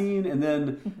that scene, and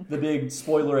then the big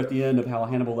spoiler at the end of how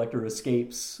Hannibal Lecter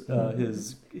escapes.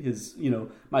 His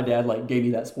my dad like gave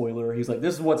me that spoiler. He's like,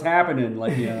 "This is what's happening."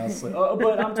 Like, I was like, "Oh,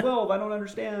 but I'm 12. I don't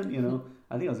understand."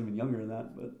 I think I was even younger than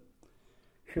that, but.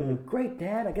 You're like, great,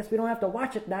 Dad. I guess we don't have to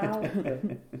watch it now.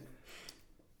 That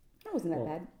wasn't that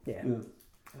bad. Yeah.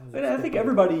 And I think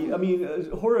everybody,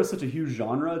 horror is such a huge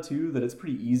genre, too, that it's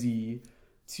pretty easy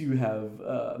to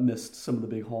have missed some of the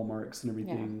big hallmarks and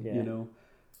everything,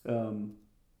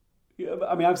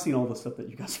 I've seen all the stuff that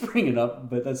you guys are bringing up,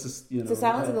 but that's just, So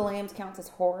Silence of the Lambs counts as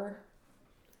horror?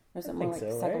 Or something more like so,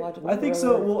 right? psychological I think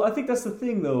thriller? so. Well, I think that's the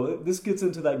thing, though. This gets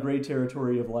into that gray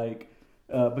territory of, like,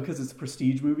 because it's a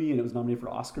prestige movie and it was nominated for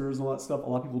Oscars and all that stuff, a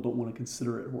lot of people don't want to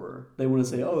consider it horror. They want to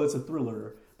say, "Oh, it's a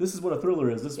thriller. This is what a thriller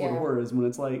is. This is what a horror is." When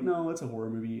it's like, no, it's a horror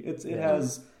movie. It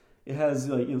has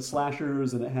like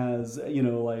slashers and it has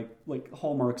like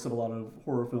hallmarks of a lot of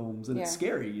horror films and it's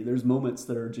scary. There's moments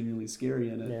that are genuinely scary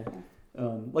in it.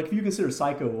 Yeah. Like if you consider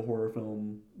Psycho a horror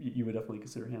film, you would definitely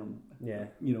consider Hannibal. Yeah.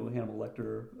 Hannibal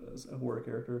Lecter as a horror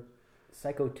character.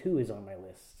 Psycho 2 is on my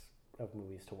list of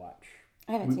movies to watch.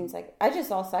 I haven't seen Psycho. I just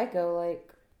saw Psycho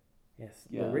Yes,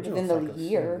 Yeah. the original Within the Psycho's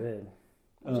year.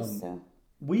 so good. just so.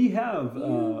 We have You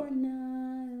are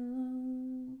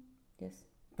not... Yes.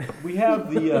 we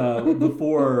have the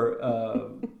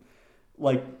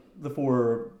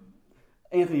four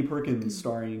Anthony Perkins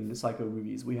starring Psycho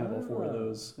movies. We have all four of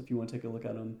those. If you want to take a look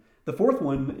at them, the fourth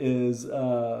one is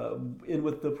in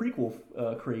with the prequel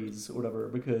craze or whatever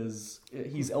because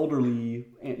he's elderly.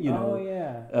 Oh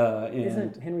yeah. And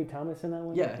Isn't Henry Thomas in that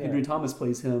one? yeah, Henry Thomas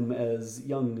plays him as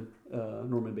young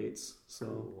Norman Bates.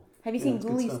 So Have you seen it's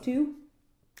good Ghoulies stuff. 2?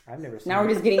 I've never seen Now we're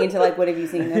just getting into what have you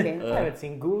seen? Okay. I haven't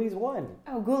seen Ghoulies 1.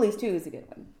 Oh, Ghoulies 2 is a good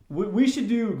one. we should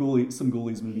do some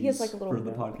Ghoulies movies has, like, a little for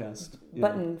the podcast. Yeah.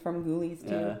 Button from Ghoulies 2.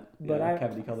 Yeah, But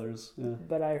Cavity Colors. Yeah.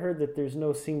 But I heard that there's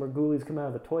no scene where Ghoulies come out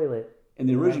of the toilet. In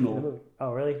the in the original. movie.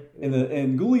 Oh, really?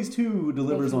 And Ghoulies 2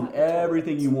 delivers They come on out the toilet.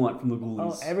 everything you want from the Oh,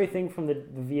 Ghoulies. everything from the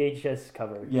VHS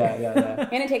cover. Yeah.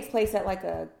 And it takes place at like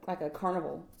a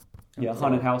carnival. Yeah,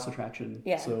 haunted house attraction.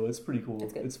 Yeah. So it's pretty cool.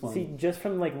 It's good. It's fun. See, just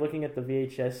from looking at the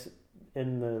VHS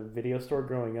in the video store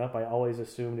growing up, I always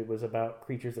assumed it was about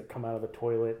creatures that come out of the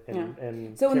toilet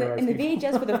and So in terrorize the people.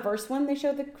 VHS for the first one, they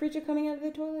showed the creature coming out of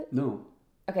the toilet? No.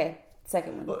 Okay,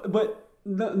 second one. But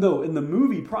no, in the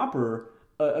movie proper,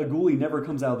 a ghoulie never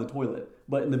comes out of the toilet.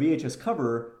 But in the VHS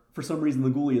cover, for some reason, the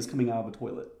ghoulie is coming out of a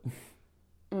toilet.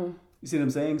 You see what I'm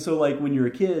saying? So, when you're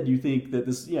a kid, you think that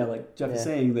this, like Jeff is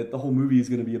saying, that the whole movie is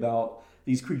going to be about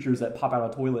these creatures that pop out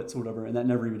of toilets or whatever, and that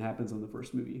never even happens in the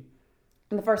first movie.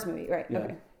 In the first movie, right? Yeah.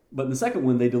 Okay. But in the second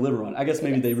one, they deliver on. I guess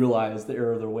maybe they realize the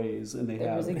error of their ways, and they There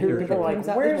have was a character. character They're comes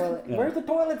out the toilet. where's the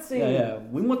toilet scene? Yeah,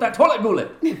 we want that toilet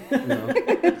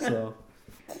ghoulie. So,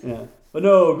 yeah. But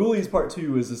no, Ghoulies Part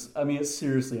 2 is just, it's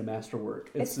seriously a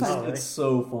masterwork. It's just, fun. it's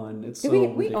so fun. It's Did so we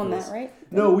own ridiculous. that, right?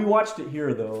 No, we watched it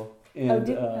here, though. And,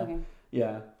 Okay.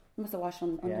 yeah. I must have watched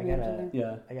on Yeah, demand or something.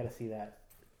 Yeah. I gotta see that.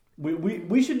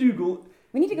 We should do Ghoul...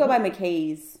 We need to go by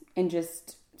McKay's and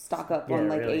just stock up on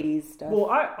really. 80s stuff. Well,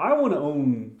 I want to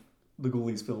own the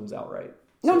Ghoulies films outright.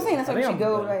 No, I'm saying that's why we I should think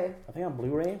go I'm- by I think on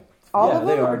Blu-ray. all Yeah, of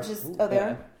they them, are. or just they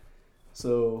are.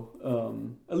 So,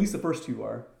 at least the first two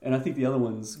are. And I think the other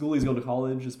ones, Ghoulies Go to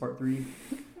College is Part 3.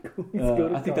 Go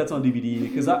to I think that's on DVD.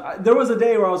 Because there was a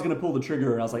day where I was going to pull the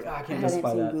trigger and I was like, I I can't haven't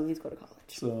justify seen that. Ghoulies Go to College.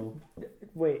 So,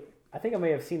 Wait, I think I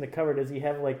may have seen the cover. Does he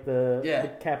have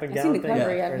the cap and I've gown seen the thing?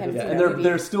 cover, yeah. I haven't yeah. seen And that movie.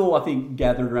 they're still, I think,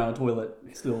 gathered around a toilet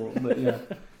still. But yeah.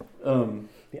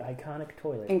 The iconic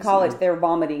toilet. In college, they were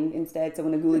vomiting instead, so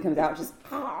when the ghoulie comes out, just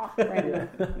right.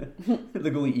 The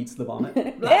ghoulie eats the vomit.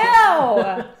 Ew!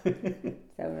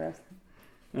 So gross.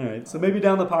 All right. So maybe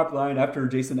down the pipeline after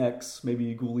Jason X,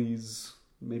 maybe Ghoulies,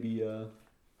 maybe,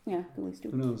 Yeah, Ghoulies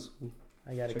who too. knows?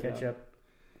 I gotta Check it catch out. up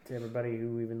to everybody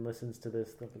who even listens to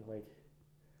this. They'll be like,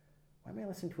 why am I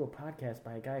listening to a podcast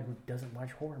by a guy who doesn't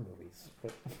watch horror movies?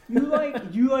 But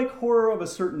You like horror of a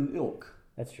certain ilk.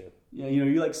 that's true. Yeah,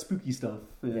 you like spooky stuff,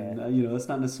 and Yeah. that's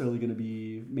not necessarily going to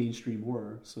be mainstream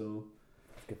horror. So,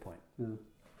 That's a good point. yeah.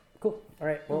 Cool. All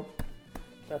right. Well,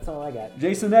 That's all I got.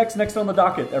 Jason X next on the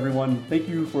docket, everyone. Thank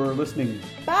you for listening.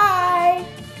 Bye!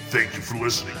 Thank you for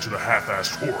listening to the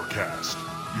Half-Assed Horrorcast.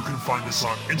 You can find us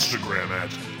on Instagram at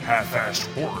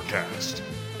Half-Assed Horrorcast,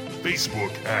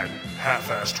 Facebook at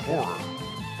Half-Assed Horror,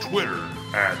 Twitter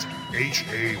at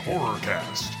HA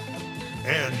Horrorcast,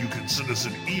 and you can send us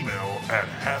an email at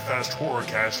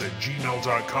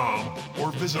halfassedhorrorcast@gmail.com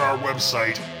or visit our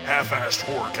website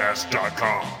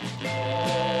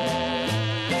halfassedhorrorcast.com.